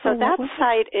 Yeah, so that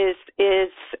site is,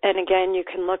 and again, you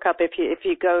can look up if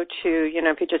you go to,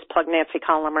 if you just plug Nancy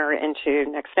Collamer into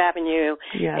Next Avenue,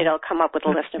 it'll come up with a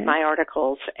list of my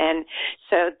articles. And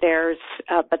so there's,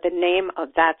 but the name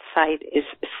of that site is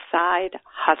Side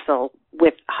Hustle,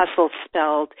 with hustle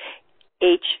spelled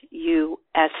HUSL.com.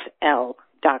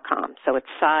 So it's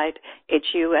Side,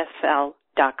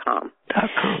 HUSL.com.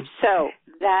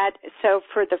 So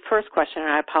for the first question,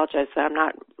 and I apologize that I'm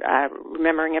not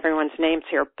remembering everyone's names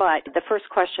here, but the first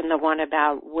question, the one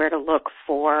about where to look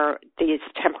for these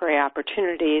temporary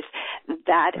opportunities,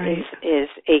 that is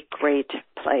a great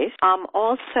place.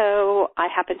 Also, I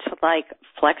happen to like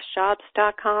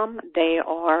flexjobs.com. They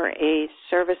are a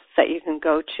service that you can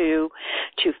go to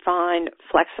find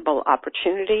flexible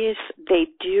opportunities. They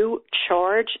do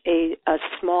charge a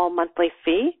small monthly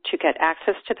fee to get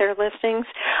access to their listings,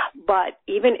 but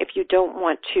even if you don't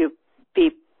want to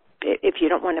pay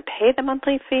the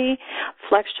monthly fee,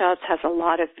 FlexJobs has a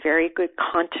lot of very good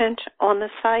content on the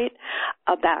site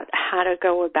about how to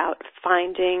go about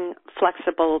finding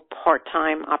flexible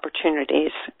part-time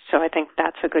opportunities. So I think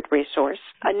that's a good resource.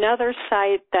 Another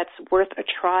site that's worth a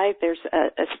try, there's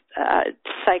a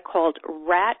site called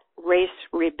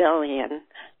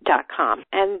RatRaceRebellion.com,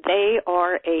 and they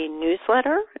are a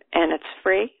newsletter, and it's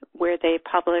free, where they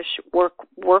publish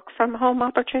work from home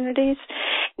opportunities.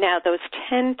 Now, those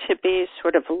tend to be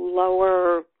sort of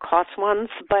lower cost ones,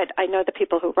 but I know the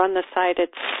people who run the site,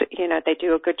 they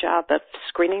do a good job of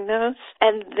screening those.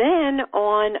 And then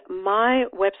on my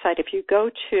website, if you go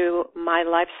to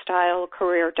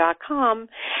mylifestylecareer.com,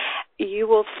 you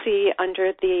will see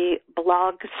under the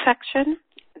blog section,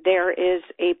 there is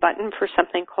a button for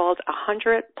something called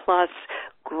 100 plus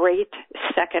great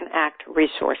second act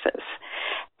resources.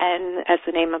 And as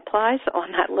the name implies,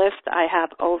 on that list, I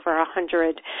have over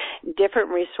 100 different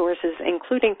resources,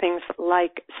 including things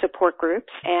like support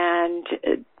groups and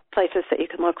places that you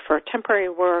can look for temporary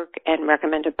work and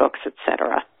recommended books,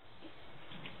 etc.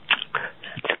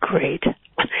 That's great.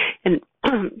 And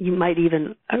you might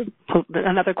even,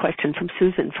 another question from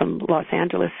Susan from Los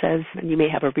Angeles says, and you may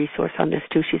have a resource on this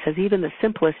too, she says, even the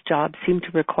simplest jobs seem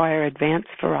to require advanced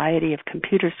variety of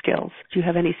computer skills. Do you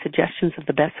have any suggestions of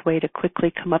the best way to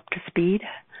quickly come up to speed?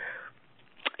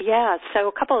 Yeah, so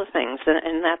a couple of things,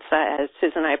 and that's,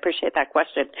 Susan, I appreciate that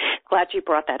question. Glad you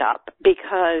brought that up,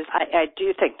 because I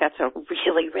do think that's a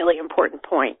really, really important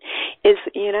point, is,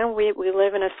 we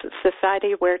live in a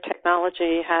society where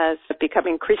technology has become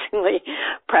increasingly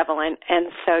prevalent,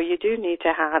 and so you do need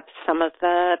to have some of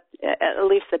at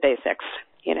least the basics.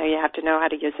 You have to know how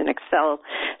to use an Excel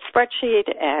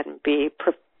spreadsheet and be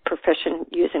proficient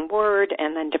using Word,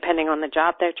 and then depending on the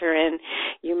job that you're in,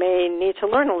 you may need to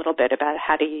learn a little bit about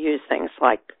how to use things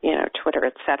like, Twitter,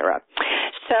 et cetera.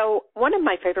 So one of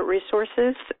my favorite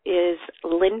resources is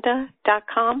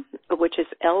lynda.com, which is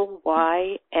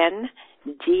LYNDA.com.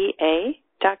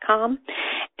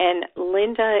 And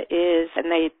Lynda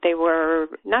they were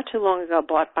not too long ago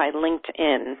bought by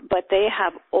LinkedIn, but they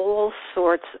have all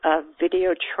sorts of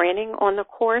video training on the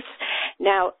course.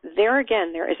 Now, there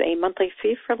is a monthly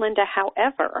fee for Lynda.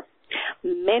 However,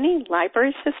 many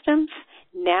library systems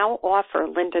now offer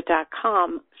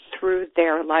lynda.com through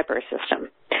their library system.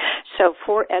 So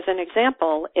as an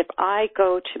example, if I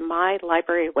go to my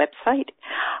library website,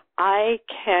 I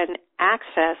can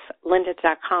access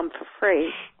lynda.com for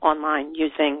free online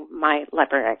using my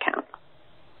library account.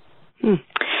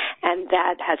 And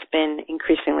that has been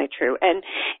increasingly true. And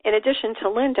in addition to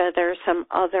Lynda, there are some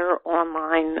other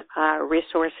online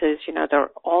resources. There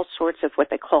are all sorts of what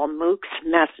they call MOOCs,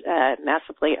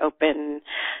 massively open,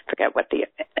 forget what the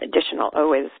additional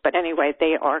O is, but anyway,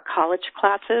 they are college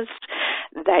classes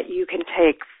that you can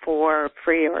take for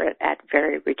free or at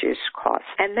very reduced cost.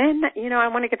 And then, I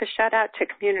want to give a shout out to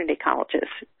community colleges,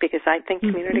 because I think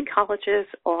community colleges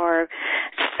are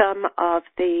some of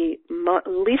the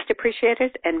least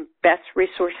appreciated and best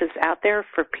resources out there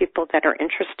for people that are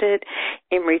interested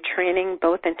in retraining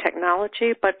both in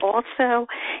technology but also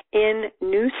in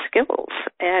new skills.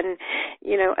 And,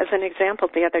 as an example,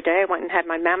 the other day I went and had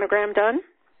my mammogram done.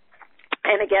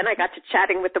 And again, I got to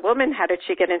chatting with the woman. How did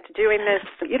she get into doing this?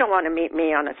 You don't want to meet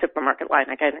me on a supermarket line,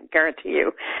 I can guarantee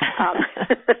you.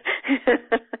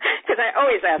 Because I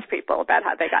always ask people about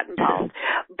how they got involved.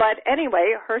 But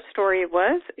anyway, her story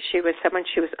was she was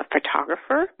a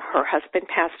photographer. Her husband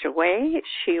passed away.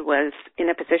 She was in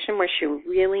a position where she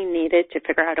really needed to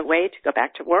figure out a way to go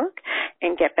back to work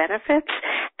and get benefits.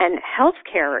 And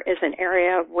healthcare is an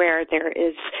area where there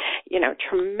is,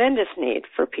 tremendous need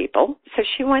for people. So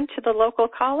she went to the local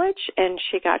college and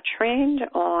she got trained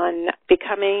on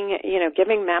becoming,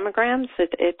 giving mammograms.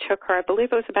 It took her, I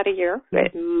believe it was about a year.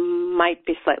 It might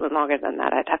be slightly longer than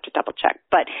that. I'd have to double check.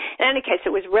 But in any case, it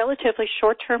was relatively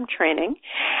short-term training.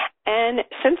 And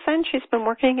since then, she's been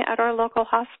working at our local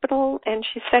hospital, and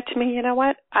she said to me, you know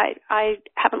what, I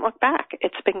haven't looked back.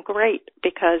 It's been great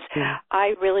because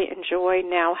I really enjoy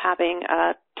now having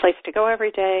a place to go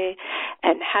every day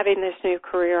and having this new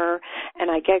career, and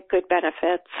I get good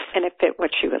benefits, and it fit what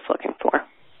she was looking for.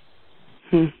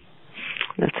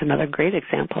 That's another great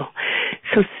example.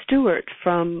 So Stuart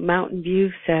from Mountain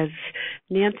View says,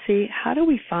 Nancy, how do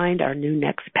we find our new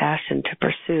next passion to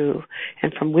pursue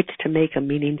and from which to make a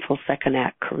meaningful second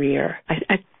act career?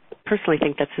 I personally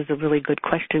think this is a really good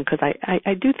question because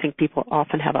I do think people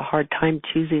often have a hard time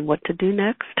choosing what to do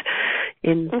next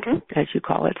in, as you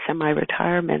call it,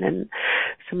 semi-retirement. And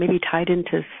so maybe tied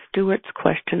into Stuart's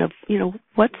question of,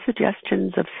 what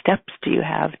suggestions of steps do you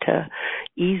have to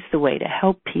ease the way to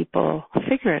help people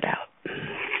figure it out?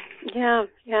 Yeah.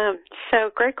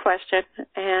 So great question.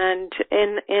 And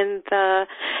in the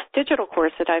digital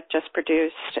course that I've just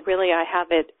produced, really I have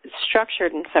it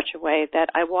structured in such a way that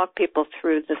I walk people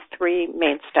through the three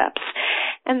main steps.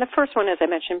 And the first one, as I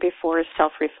mentioned before, is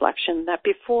self-reflection, that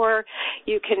before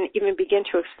you can even begin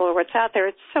to explore what's out there,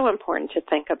 it's so important to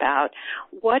think about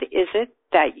what is it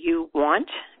that you want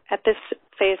at this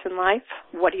phase in life.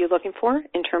 What are you looking for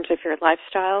in terms of your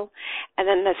lifestyle? And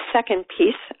then the second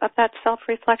piece of that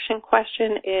self-reflection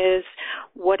question is,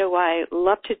 what do I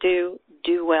love to do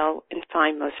well, and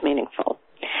find most meaningful?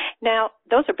 Now,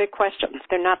 those are big questions.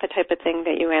 They're not the type of thing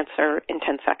that you answer in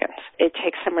 10 seconds. It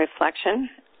takes some reflection.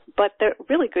 But the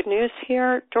really good news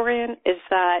here, Dorian, is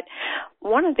that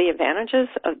one of the advantages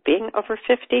of being over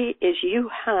 50 is you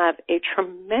have a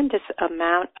tremendous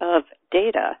amount of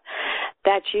data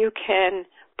that you can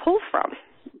pull from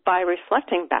by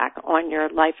reflecting back on your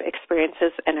life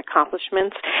experiences and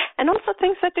accomplishments, and also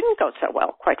things that didn't go so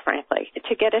well, quite frankly,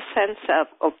 to get a sense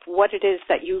of what it is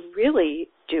that you really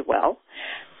do well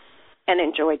and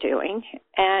enjoy doing,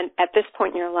 and at this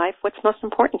point in your life, what's most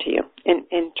important to you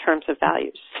in terms of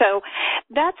values. So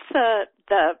that's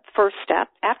the first step.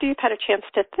 After you've had a chance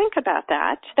to think about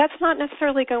that, that's not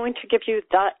necessarily going to give you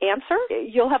the answer.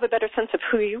 You'll have a better sense of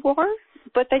who you are,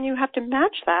 but then you have to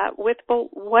match that with, well,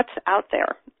 what's out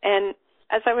there. And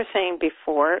as I was saying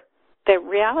before, the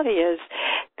reality is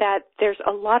that there's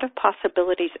a lot of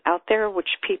possibilities out there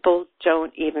which people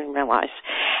don't even realize.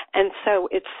 And so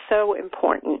it's so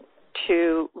important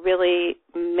to really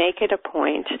make it a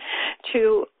point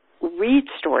to read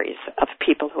stories of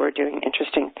people who are doing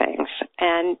interesting things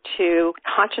and to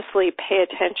consciously pay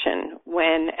attention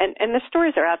when, and the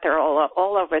stories are out there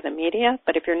all over the media,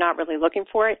 but if you're not really looking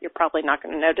for it, you're probably not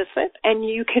going to notice it. And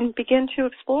you can begin to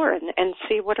explore and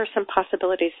see what are some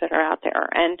possibilities that are out there.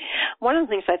 And one of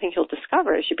the things I think you'll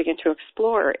discover as you begin to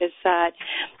explore is that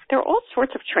there are all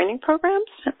sorts of training programs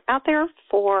out there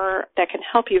that can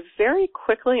help you very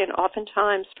quickly and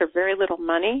oftentimes for very little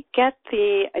money get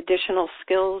the additional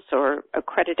skills or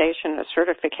accreditation or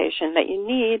certification that you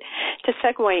need to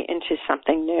segue into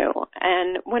something new.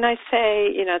 And when I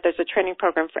say, there's a training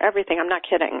program for everything, I'm not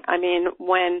kidding. I mean,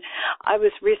 when I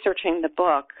was researching the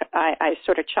book, I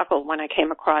sort of chuckled when I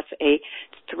came across a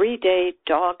 3-day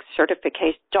dog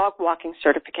walking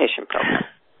certification program.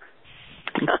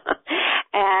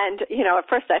 And, at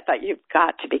first I thought, you've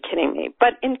got to be kidding me.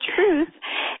 But in truth,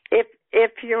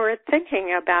 if you're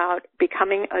thinking about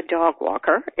becoming a dog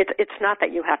walker, it's not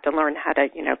that you have to learn how to,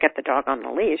 get the dog on the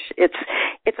leash.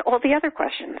 It's all the other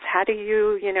questions. How do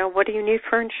you, what do you need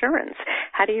for insurance?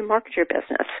 How do you market your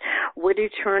business? Where do you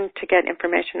turn to get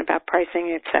information about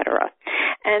pricing, et cetera?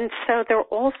 And so there are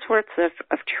all sorts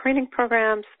of training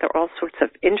programs. There are all sorts of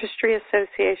industry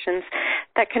associations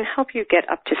that can help you get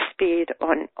up to speed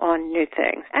on new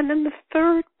things. And then the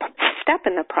third step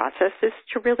in the process is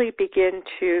to really begin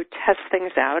to test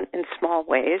things out in small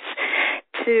ways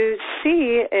to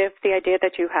see if the idea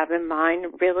that you have in mind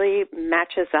really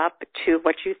matches up to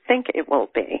what you think it will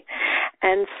be.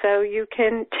 And so you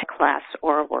can take a class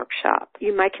or a workshop.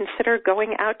 You might consider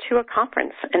going out to a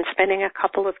conference and spending a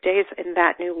couple of days in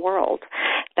that new world.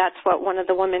 That's what one of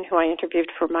the women who I interviewed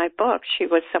for my book, she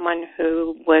was someone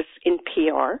who was in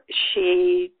PR.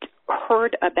 She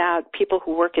heard about people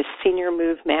who work as senior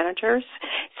move managers.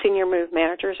 Senior move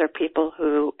managers are people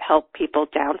who help people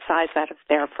downsize out of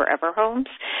their forever homes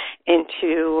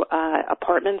into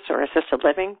apartments or assisted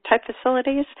living type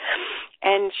facilities.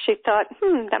 And she thought,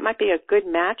 that might be a good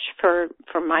match for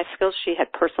my skills. She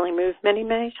had personally moved many,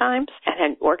 many times and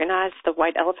had organized the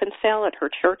white elephant sale at her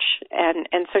church.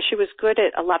 And so she was good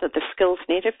at a lot of the skills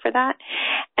needed for that.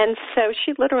 And so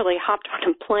she literally hopped on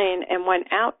a plane and went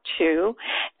out to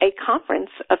a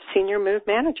conference of senior move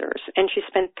managers. And she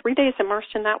spent 3 days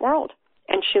immersed in that world.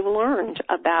 And she learned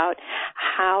about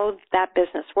how that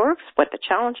business works, what the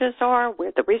challenges are,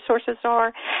 where the resources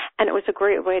are, and it was a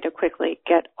great way to quickly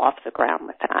get off the ground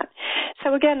with that.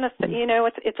 So again,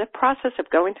 it's a process of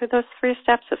going through those 3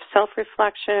 steps of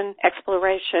self-reflection,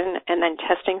 exploration, and then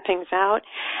testing things out.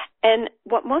 And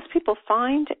what most people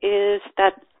find is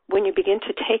that when you begin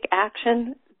to take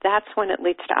action, that's when it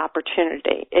leads to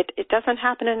opportunity. It doesn't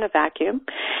happen in a vacuum.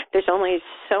 There's only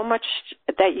so much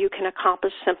that you can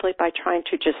accomplish simply by trying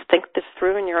to just think this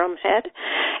through in your own head.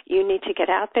 You need to get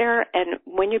out there, and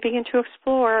when you begin to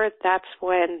explore, that's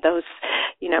when those,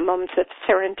 moments of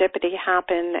serendipity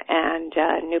happen and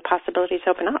new possibilities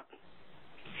open up.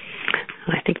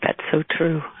 I think that's so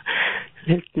true.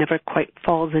 It never quite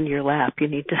falls in your lap. You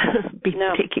need to be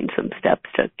taking some steps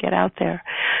to get out there.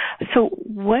 So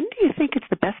when do you think it's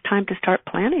the best time to start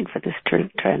planning for this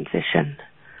transition?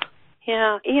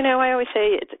 Yeah, I always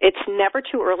say it's never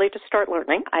too early to start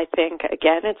learning. I think,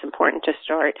 again, it's important to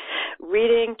start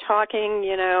reading, talking,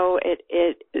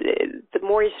 the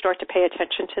more you start to pay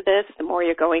attention to this, the more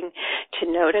you're going to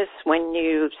notice when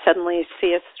you suddenly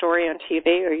see a story on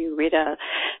TV or you read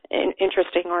an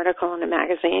interesting article in a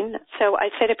magazine. So I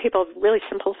say to people, a really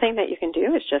simple thing that you can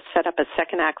do is just set up a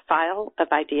second act file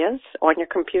of ideas on your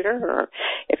computer, or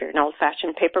if you're an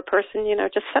old-fashioned paper person,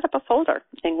 just set up a folder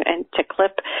and to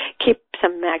keep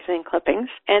some magazine clippings.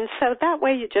 And so that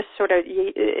way you just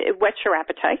it whets your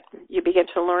appetite. You begin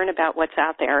to learn about what's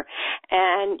out there,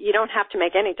 and you don't have to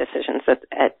make any decisions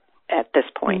at this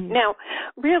point. Now,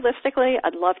 realistically,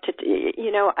 I'd love to,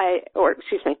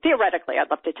 theoretically, I'd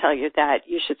love to tell you that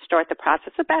you should start the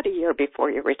process about a year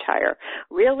before you retire.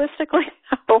 Realistically,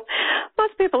 no.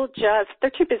 Most people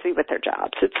they're too busy with their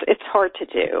jobs. It's hard to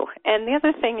do. And the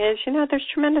other thing is, there's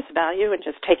tremendous value in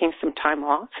just taking some time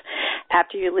off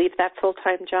after you leave that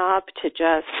full-time job to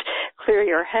just clear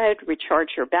your head,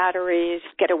 recharge your batteries,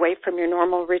 get away from your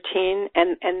normal routine.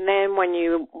 And then when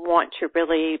you want to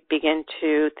really begin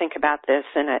to think about this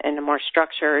in a more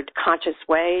structured, conscious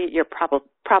way, you're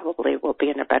probably will be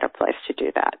in a better place to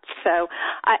do that. So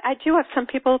I do have some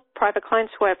people, private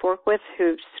clients who I've worked with,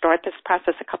 who start this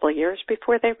process a couple of years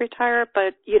before they retire,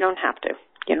 but you don't have to.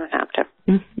 You don't have to.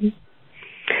 Mm-hmm.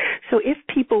 So if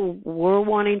people were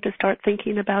wanting to start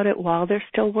thinking about it while they're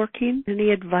still working,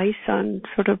 any advice on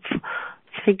sort of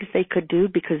things they could do?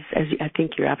 Because I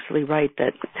think you're absolutely right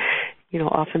that,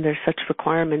 often there's such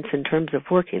requirements in terms of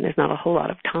working. There's not a whole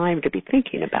lot of time to be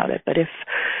thinking about it. But if,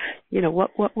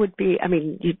 what would be,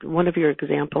 one of your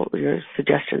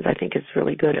suggestions, I think is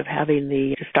really good, of having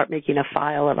to start making a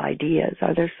file of ideas.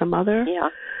 Are there some other?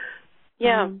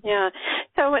 Yeah.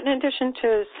 So in addition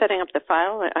to setting up the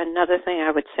file, another thing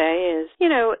I would say is,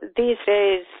 these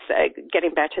days,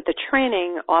 getting back to the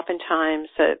training, oftentimes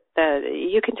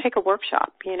you can take a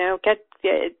workshop,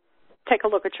 take a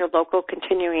look at your local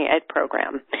continuing ed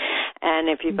program. And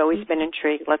if you've always been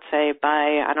intrigued, let's say,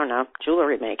 by,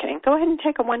 jewelry making, go ahead and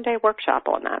take a one-day workshop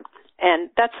on that.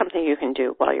 And that's something you can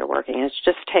do while you're working, is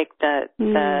just take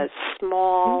the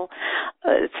small,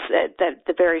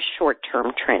 the very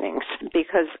short-term trainings,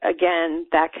 because, again,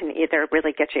 that can either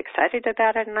really get you excited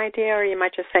about an idea, or you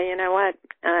might just say, you know what,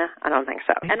 I don't think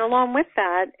so. And along with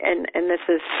that, and this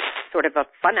is sort of a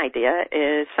fun idea,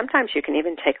 is sometimes you can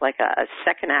even take like a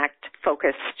second act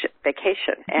focused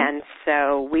vacation. And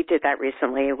so we did that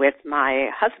recently with my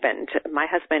husband. My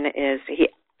husband he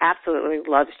absolutely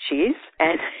loves cheese,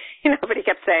 and but he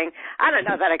kept saying, I don't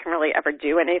know that I can really ever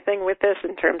do anything with this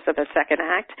in terms of a second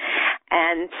act.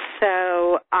 And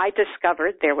so I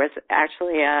discovered there was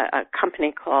actually a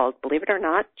company called, believe it or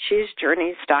not,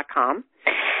 CheeseJourneys.com.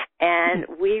 And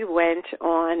we went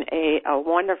on a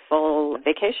wonderful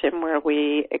vacation where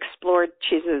we explored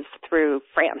cheeses through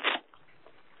France.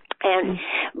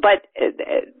 But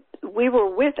we were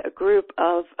with a group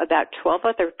of about 12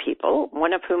 other people,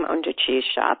 one of whom owned a cheese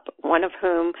shop, one of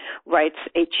whom writes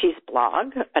a cheese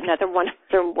blog, another one of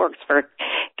whom works for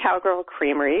Cowgirl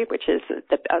Creamery, which is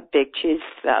a big cheese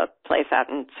place out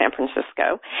in San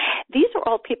Francisco. These are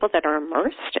all people that are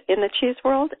immersed in the cheese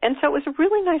world, and so it was a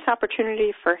really nice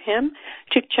opportunity for him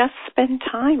to just spend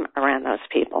time around those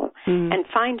people and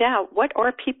find out what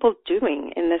are people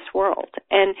doing in this world.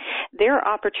 And there are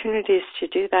opportunities to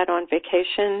do that on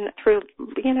vacation through,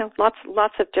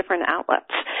 lots of different outlets.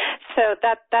 So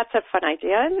that's a fun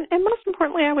idea. And most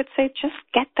importantly, I would say just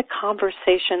get the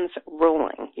conversations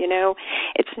rolling.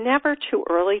 It's never too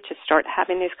early to start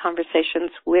having these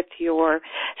conversations with your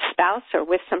spouse or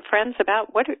with some friends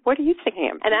about what are you thinking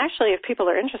of? And actually, if people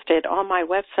are interested, on my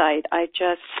website, I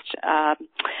just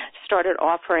started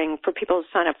offering for people to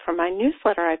sign up for my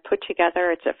newsletter. I put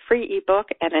together, it's a free ebook,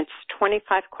 and it's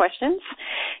 25 questions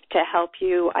to help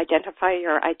you identify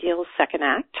your ideal second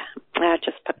act. I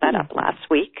just put that up last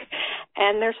week.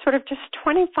 And there's sort of just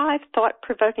 25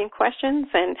 thought-provoking questions,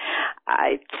 and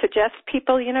I suggest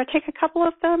people, take a couple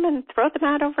of them and throw them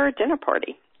out over a dinner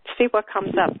party. See what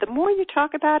comes up. The more you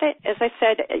talk about it, as I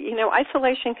said,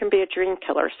 isolation can be a dream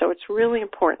killer, so it's really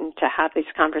important to have these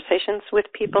conversations with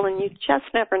people, and you just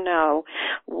never know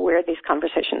where these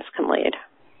conversations can lead.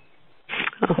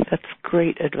 Oh, that's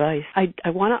great advice. I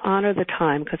want to honor the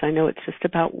time because I know it's just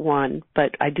about 1,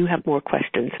 but I do have more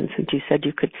questions, and since you said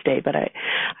you could stay, but I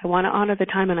want to honor the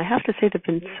time, and I have to say there have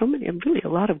been so many, really a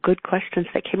lot of good questions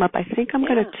that came up. I think I'm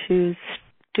going to choose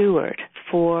Stuart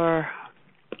for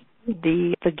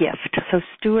the gift. So,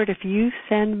 Stuart, if you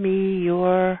send me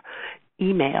your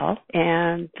email,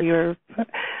 and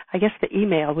I guess the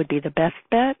email would be the best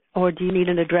bet, or do you need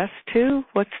an address too?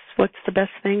 What's the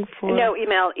best thing for? No,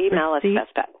 email is the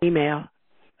best bet. Email.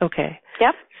 Okay.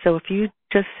 Yep. So if you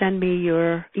just send me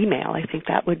your email, I think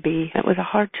that was a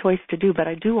hard choice to do, but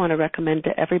I do want to recommend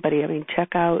to everybody, check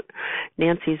out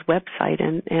Nancy's website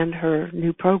and her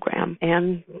new program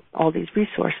and all these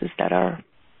resources that are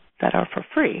for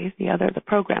free. The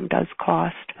program does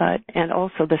cost, and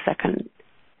also the Second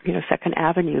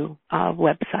Avenue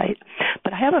website.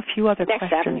 But I have a few other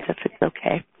questions, if it's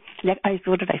okay.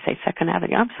 What did I say? Second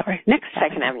Avenue. I'm sorry.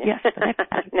 Second Avenue. Yes, the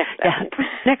Next Avenue.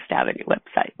 Next Avenue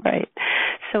website, right.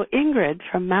 So Ingrid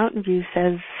from Mountain View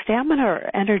says, stamina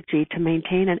or energy to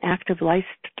maintain an active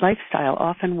lifestyle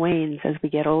often wanes as we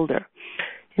get older.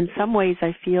 In some ways,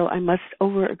 I feel I must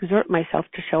overexert myself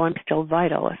to show I'm still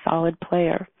vital, a solid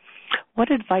player. What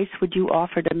advice would you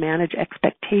offer to manage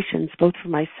expectations both for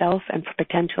myself and for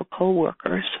potential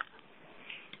coworkers?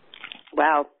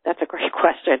 Wow, that's a great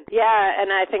question. Yeah,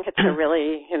 and I think it's a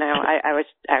really, I was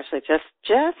actually just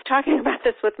talking about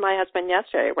this with my husband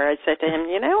yesterday, where I said to him,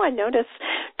 I notice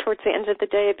towards the end of the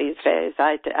day these days,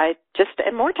 I just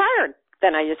am more tired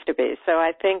than I used to be. So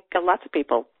I think lots of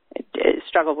people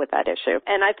struggle with that issue.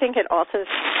 And I think it also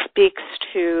speaks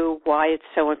to why it's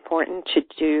so important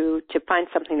to find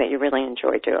something that you really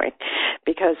enjoy doing,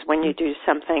 because when you do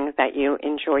something that you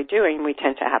enjoy doing, we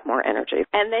tend to have more energy.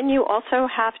 And then you also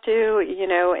have to,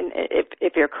 and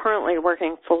if you're currently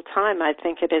working full time, I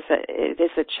think it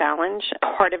is a challenge.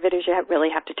 Part of it is you really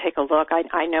have to take a look.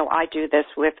 I know I do this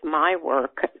with my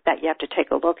work, that you have to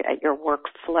take a look at your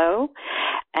workflow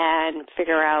and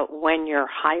figure out when your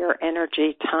higher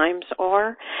energy times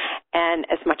are, and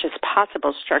as much as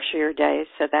possible structure your day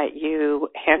so that you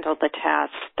handle the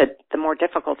tasks, the more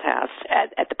difficult tasks,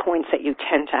 at the points that you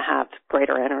tend to have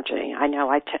greater energy. I know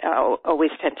I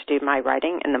always tend to do my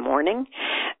writing in the morning,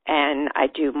 and I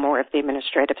do more of the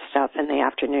administrative stuff in the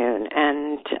afternoon.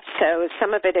 And so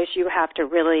some of it is you have to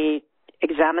really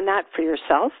examine that for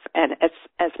yourself, and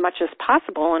as much as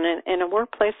possible. And in a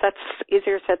workplace, that's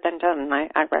easier said than done, and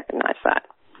I recognize that.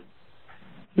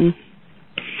 Mm.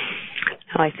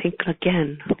 I think,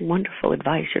 again, wonderful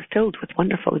advice. You're filled with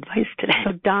wonderful advice today.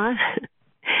 So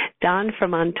Don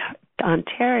from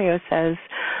Ontario says,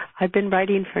 I've been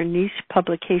writing for niche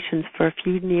publications for a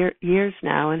few years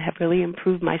now and have really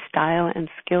improved my style and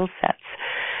skill sets.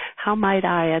 How might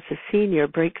I, as a senior,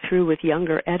 break through with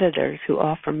younger editors who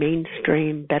offer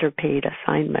mainstream, better paid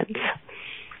assignments?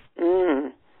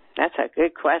 That's a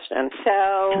good question.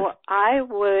 So I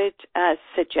would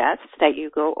suggest that you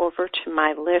go over to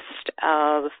my list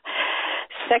of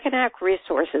Second Act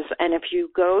resources, and if you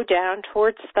go down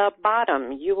towards the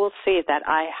bottom, you will see that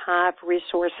I have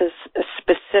resources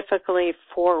specifically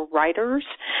for writers,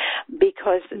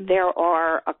 because there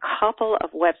are a couple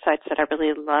of websites that I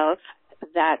really love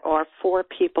that are for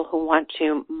people who want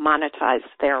to monetize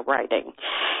their writing.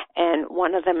 And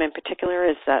one of them in particular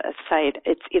is a site,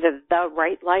 it's either The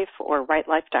Right Life or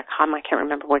WriteLife.com, I can't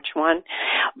remember which one,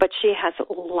 but she has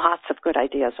lots of good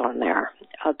ideas on there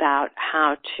about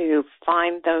how to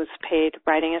find those paid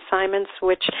writing assignments,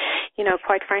 which,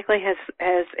 quite frankly, has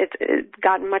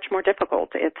gotten much more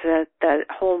difficult. It's the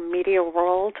whole media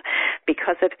world,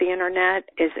 because of the internet,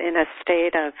 is in a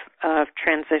state of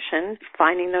transition.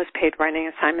 Finding those paid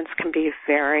writing assignments can be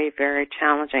very, very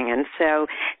challenging. And so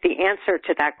the answer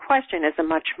to that question is a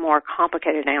much more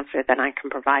complicated answer than I can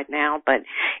provide now. But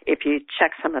if you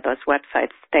check some of those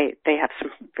websites, they have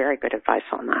some very good advice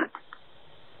on that.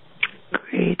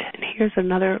 Great. And here's a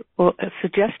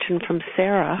suggestion from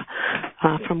Sarah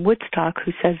from Woodstock,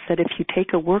 who says that if you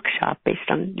take a workshop, based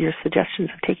on your suggestions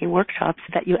of taking workshops,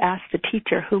 that you ask the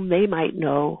teacher whom they might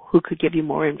know who could give you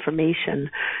more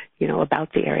information,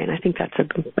 about the area. And I think that's a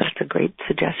great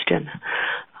suggestion.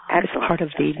 As part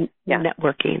of the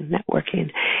networking.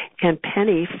 And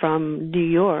Penny from New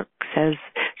York says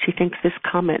she thinks this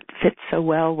comment fits so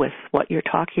well with what you're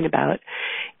talking about.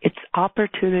 It's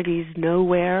opportunities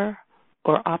nowhere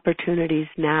or opportunities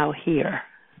now here.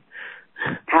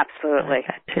 Absolutely.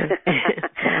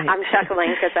 I'm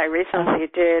chuckling because I recently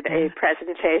did a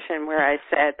presentation where I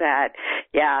said that,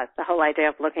 the whole idea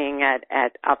of looking at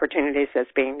opportunities as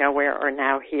being nowhere or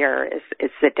now here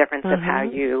is the difference of how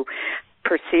you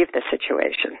perceive the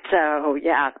situation. So,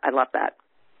 I love that.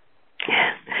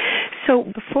 So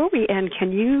before we end,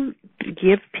 can you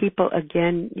give people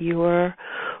again your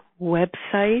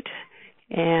website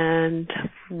and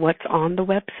what's on the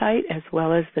website, as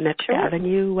well as the Next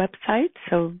Avenue website,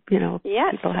 so,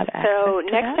 people have access to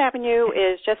Next that? Avenue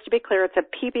is, just to be clear, it's a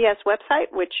PBS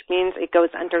website, which means it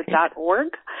goes under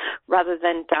 .org rather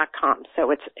than .com.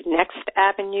 So it's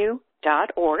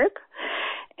nextavenue.org.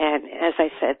 And as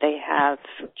I said, they have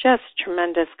just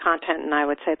tremendous content, and I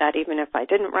would say that even if I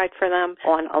didn't write for them,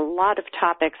 on a lot of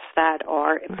topics that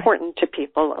are important to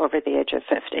people over the age of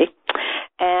 50.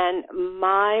 And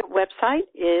my website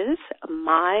is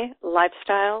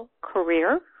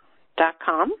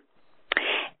mylifestylecareer.com.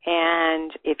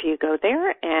 And if you go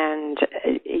there and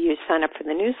you sign up for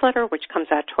the newsletter, which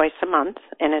comes out twice a month,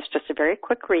 and it's just a very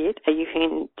quick read, you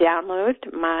can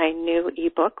download my new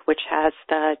ebook, which has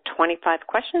the 25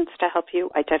 questions to help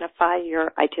you identify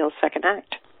your ideal second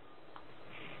act.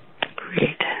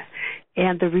 Great.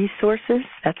 And the resources,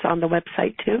 that's on the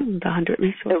website too, the 100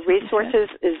 resources? The resources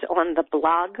is on the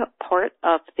blog part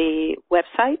of the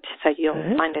website, so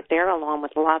you'll find it there along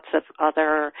with lots of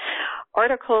other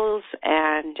articles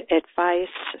and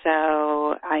advice.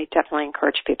 So I definitely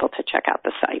encourage people to check out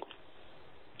the site.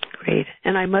 Great.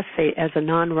 And I must say, as a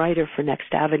non-writer for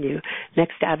Next Avenue,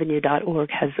 nextavenue.org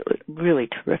has really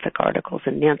terrific articles,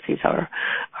 and Nancy's are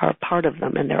part of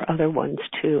them, and there are other ones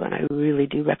too, and I really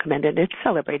do recommend it. It's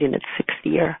celebrating its 6th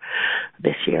year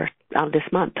this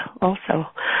month also.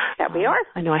 That we are.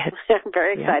 I know I had.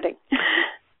 Very exciting.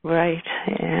 Right,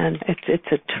 and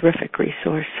it's a terrific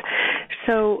resource.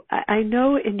 So I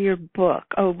know in your book,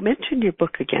 mention your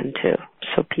book again too,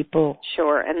 so people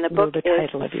Sure, and the book is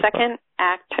Second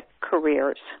Act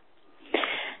Careers.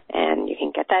 And you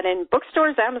can get that in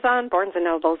bookstores, Amazon, Barnes &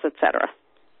 Nobles, etc.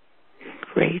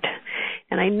 Great.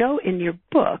 And I know in your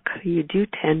book you do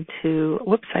tend to,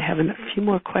 I have a few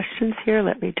more questions here.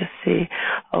 Let me just see.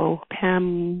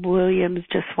 Pam Williams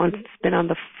just been on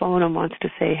the phone and wants to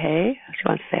say hey. She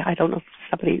wants to say, I don't know if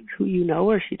somebody who you know,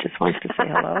 or she just wants to say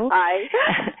hello. Hi.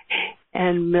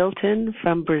 And Milton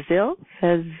from Brazil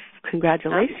says,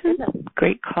 congratulations,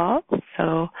 great call.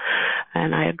 So,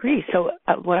 and I agree. So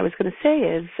what I was going to say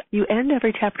is you end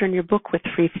every chapter in your book with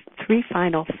three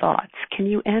final thoughts. Can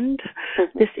you end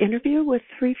this interview with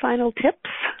 3 final tips?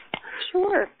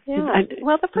 Sure, yeah.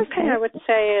 Well, the first thing I would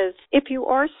say is if you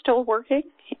are still working,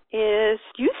 is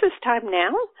use this time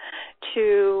now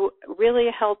to really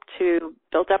help to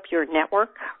build up your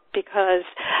network, because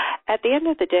at the end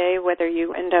of the day, whether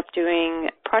you end up doing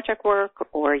project work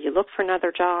or you look for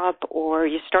another job or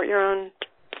you start your own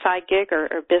side gig or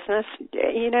business,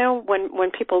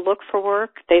 when people look for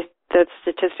work, the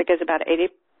statistic is about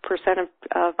 80%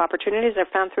 of opportunities are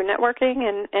found through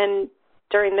networking, and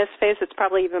during this phase, it's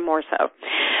probably even more so.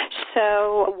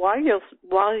 So while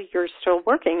you're still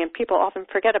working, and people often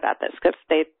forget about this because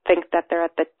they think that they're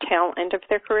at the tail end of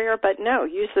their career, but no,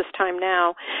 use this time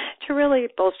now to really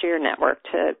bolster your network,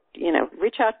 to,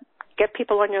 reach out, get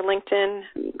people on your LinkedIn,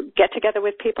 get together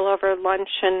with people over lunch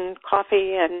and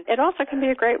coffee. And it also can be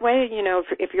a great way,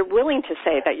 if you're willing to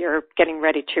say that you're getting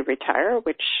ready to retire,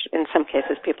 which in some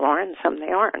cases people are and some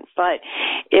they aren't. But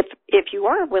if you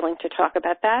are willing to talk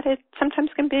about that, it sometimes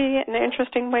can be an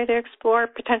interesting way to explore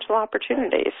potential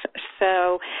opportunities.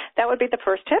 So that would be the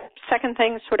first tip. Second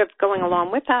thing, sort of going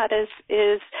along with that,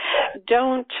 is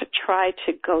don't try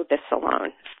to go this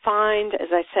alone.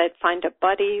 As I said, find a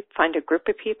buddy, find a group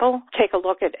of people. Take a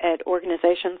look at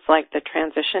organizations like the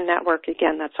Transition Network.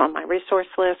 Again, that's on my resource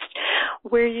list,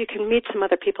 where you can meet some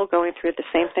other people going through the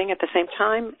same thing at the same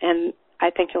time, and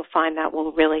I think you'll find that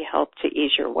will really help to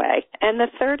ease your way. And the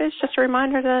third is just a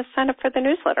reminder to sign up for the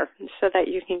newsletter so that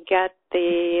you can get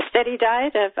the steady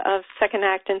diet of Second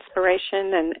Act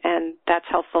inspiration, and that's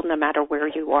helpful no matter where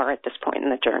you are at this point in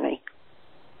the journey.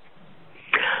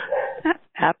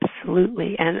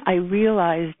 Absolutely. And I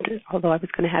realized, although I was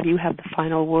going to have you have the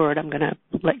final word, I'm going to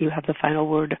let you have the final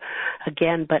word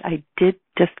again, but I did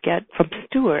just get from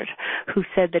Stuart, who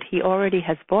said that he already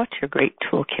has bought your great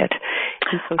toolkit.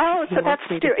 And so so that's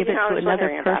Stuart. Give it to another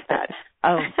person.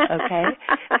 Oh, okay.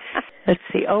 Let's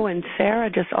see. And Sarah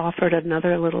just offered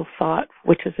another little thought,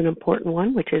 which is an important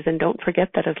one, which is, and don't forget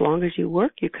that as long as you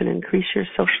work, you can increase your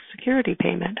Social Security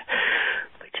payment,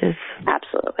 which is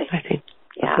absolutely, I think,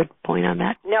 a good point on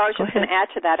that. No, I was just going to add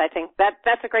to that. I think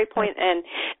that's a great point. And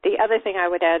the other thing I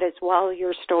would add is while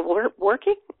you're still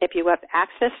working, if you have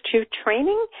access to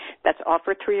training that's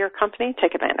offered through your company,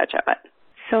 take advantage of it.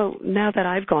 So now that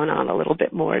I've gone on a little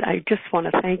bit more, I just want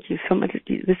to thank you so much.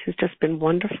 This has just been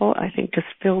wonderful. I think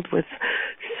just filled with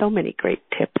so many great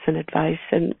tips and advice.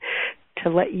 And to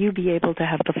let you be able to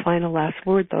have the final last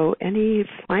word, though, any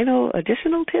final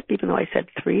additional tip? Even though I said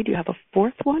 3, do you have a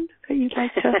 4th one that you'd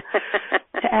like to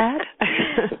add?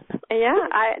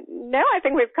 I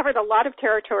think we've covered a lot of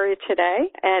territory today,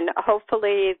 and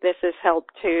hopefully this has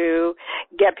helped to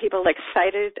get people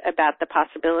excited about the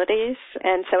possibilities.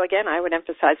 And so, again, I would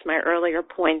emphasize my earlier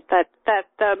point that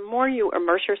the more you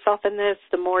immerse yourself in this,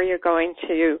 the more you're going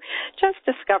to just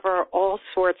discover all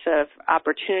sorts of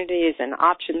opportunities and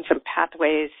options and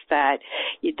pathways that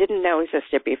you didn't know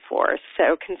existed before.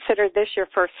 So consider this your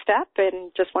first step,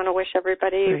 and just want to wish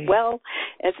everybody well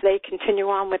as they continue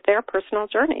on with their personal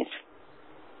journeys.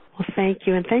 Well, thank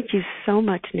you. And thank you so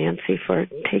much, Nancy, for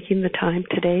taking the time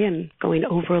today and going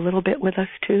over a little bit with us,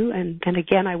 too. And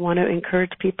again, I want to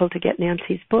encourage people to get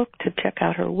Nancy's book, to check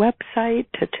out her website,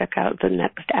 to check out the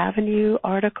Next Avenue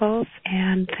articles.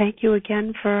 And thank you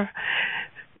again for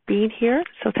being here.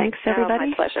 So thanks, everybody.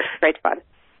 My pleasure. Great fun.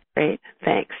 Great.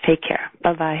 Thanks. Take care.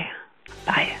 Bye-bye.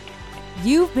 Bye.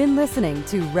 You've been listening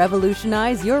to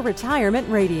Revolutionize Your Retirement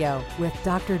Radio with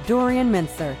Dr. Dorian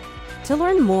Mintzer. To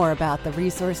learn more about the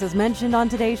resources mentioned on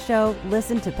today's show,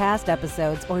 listen to past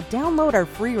episodes, or download our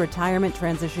free retirement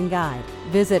transition guide,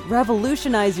 visit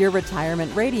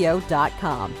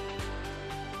revolutionizeyourretirementradio.com.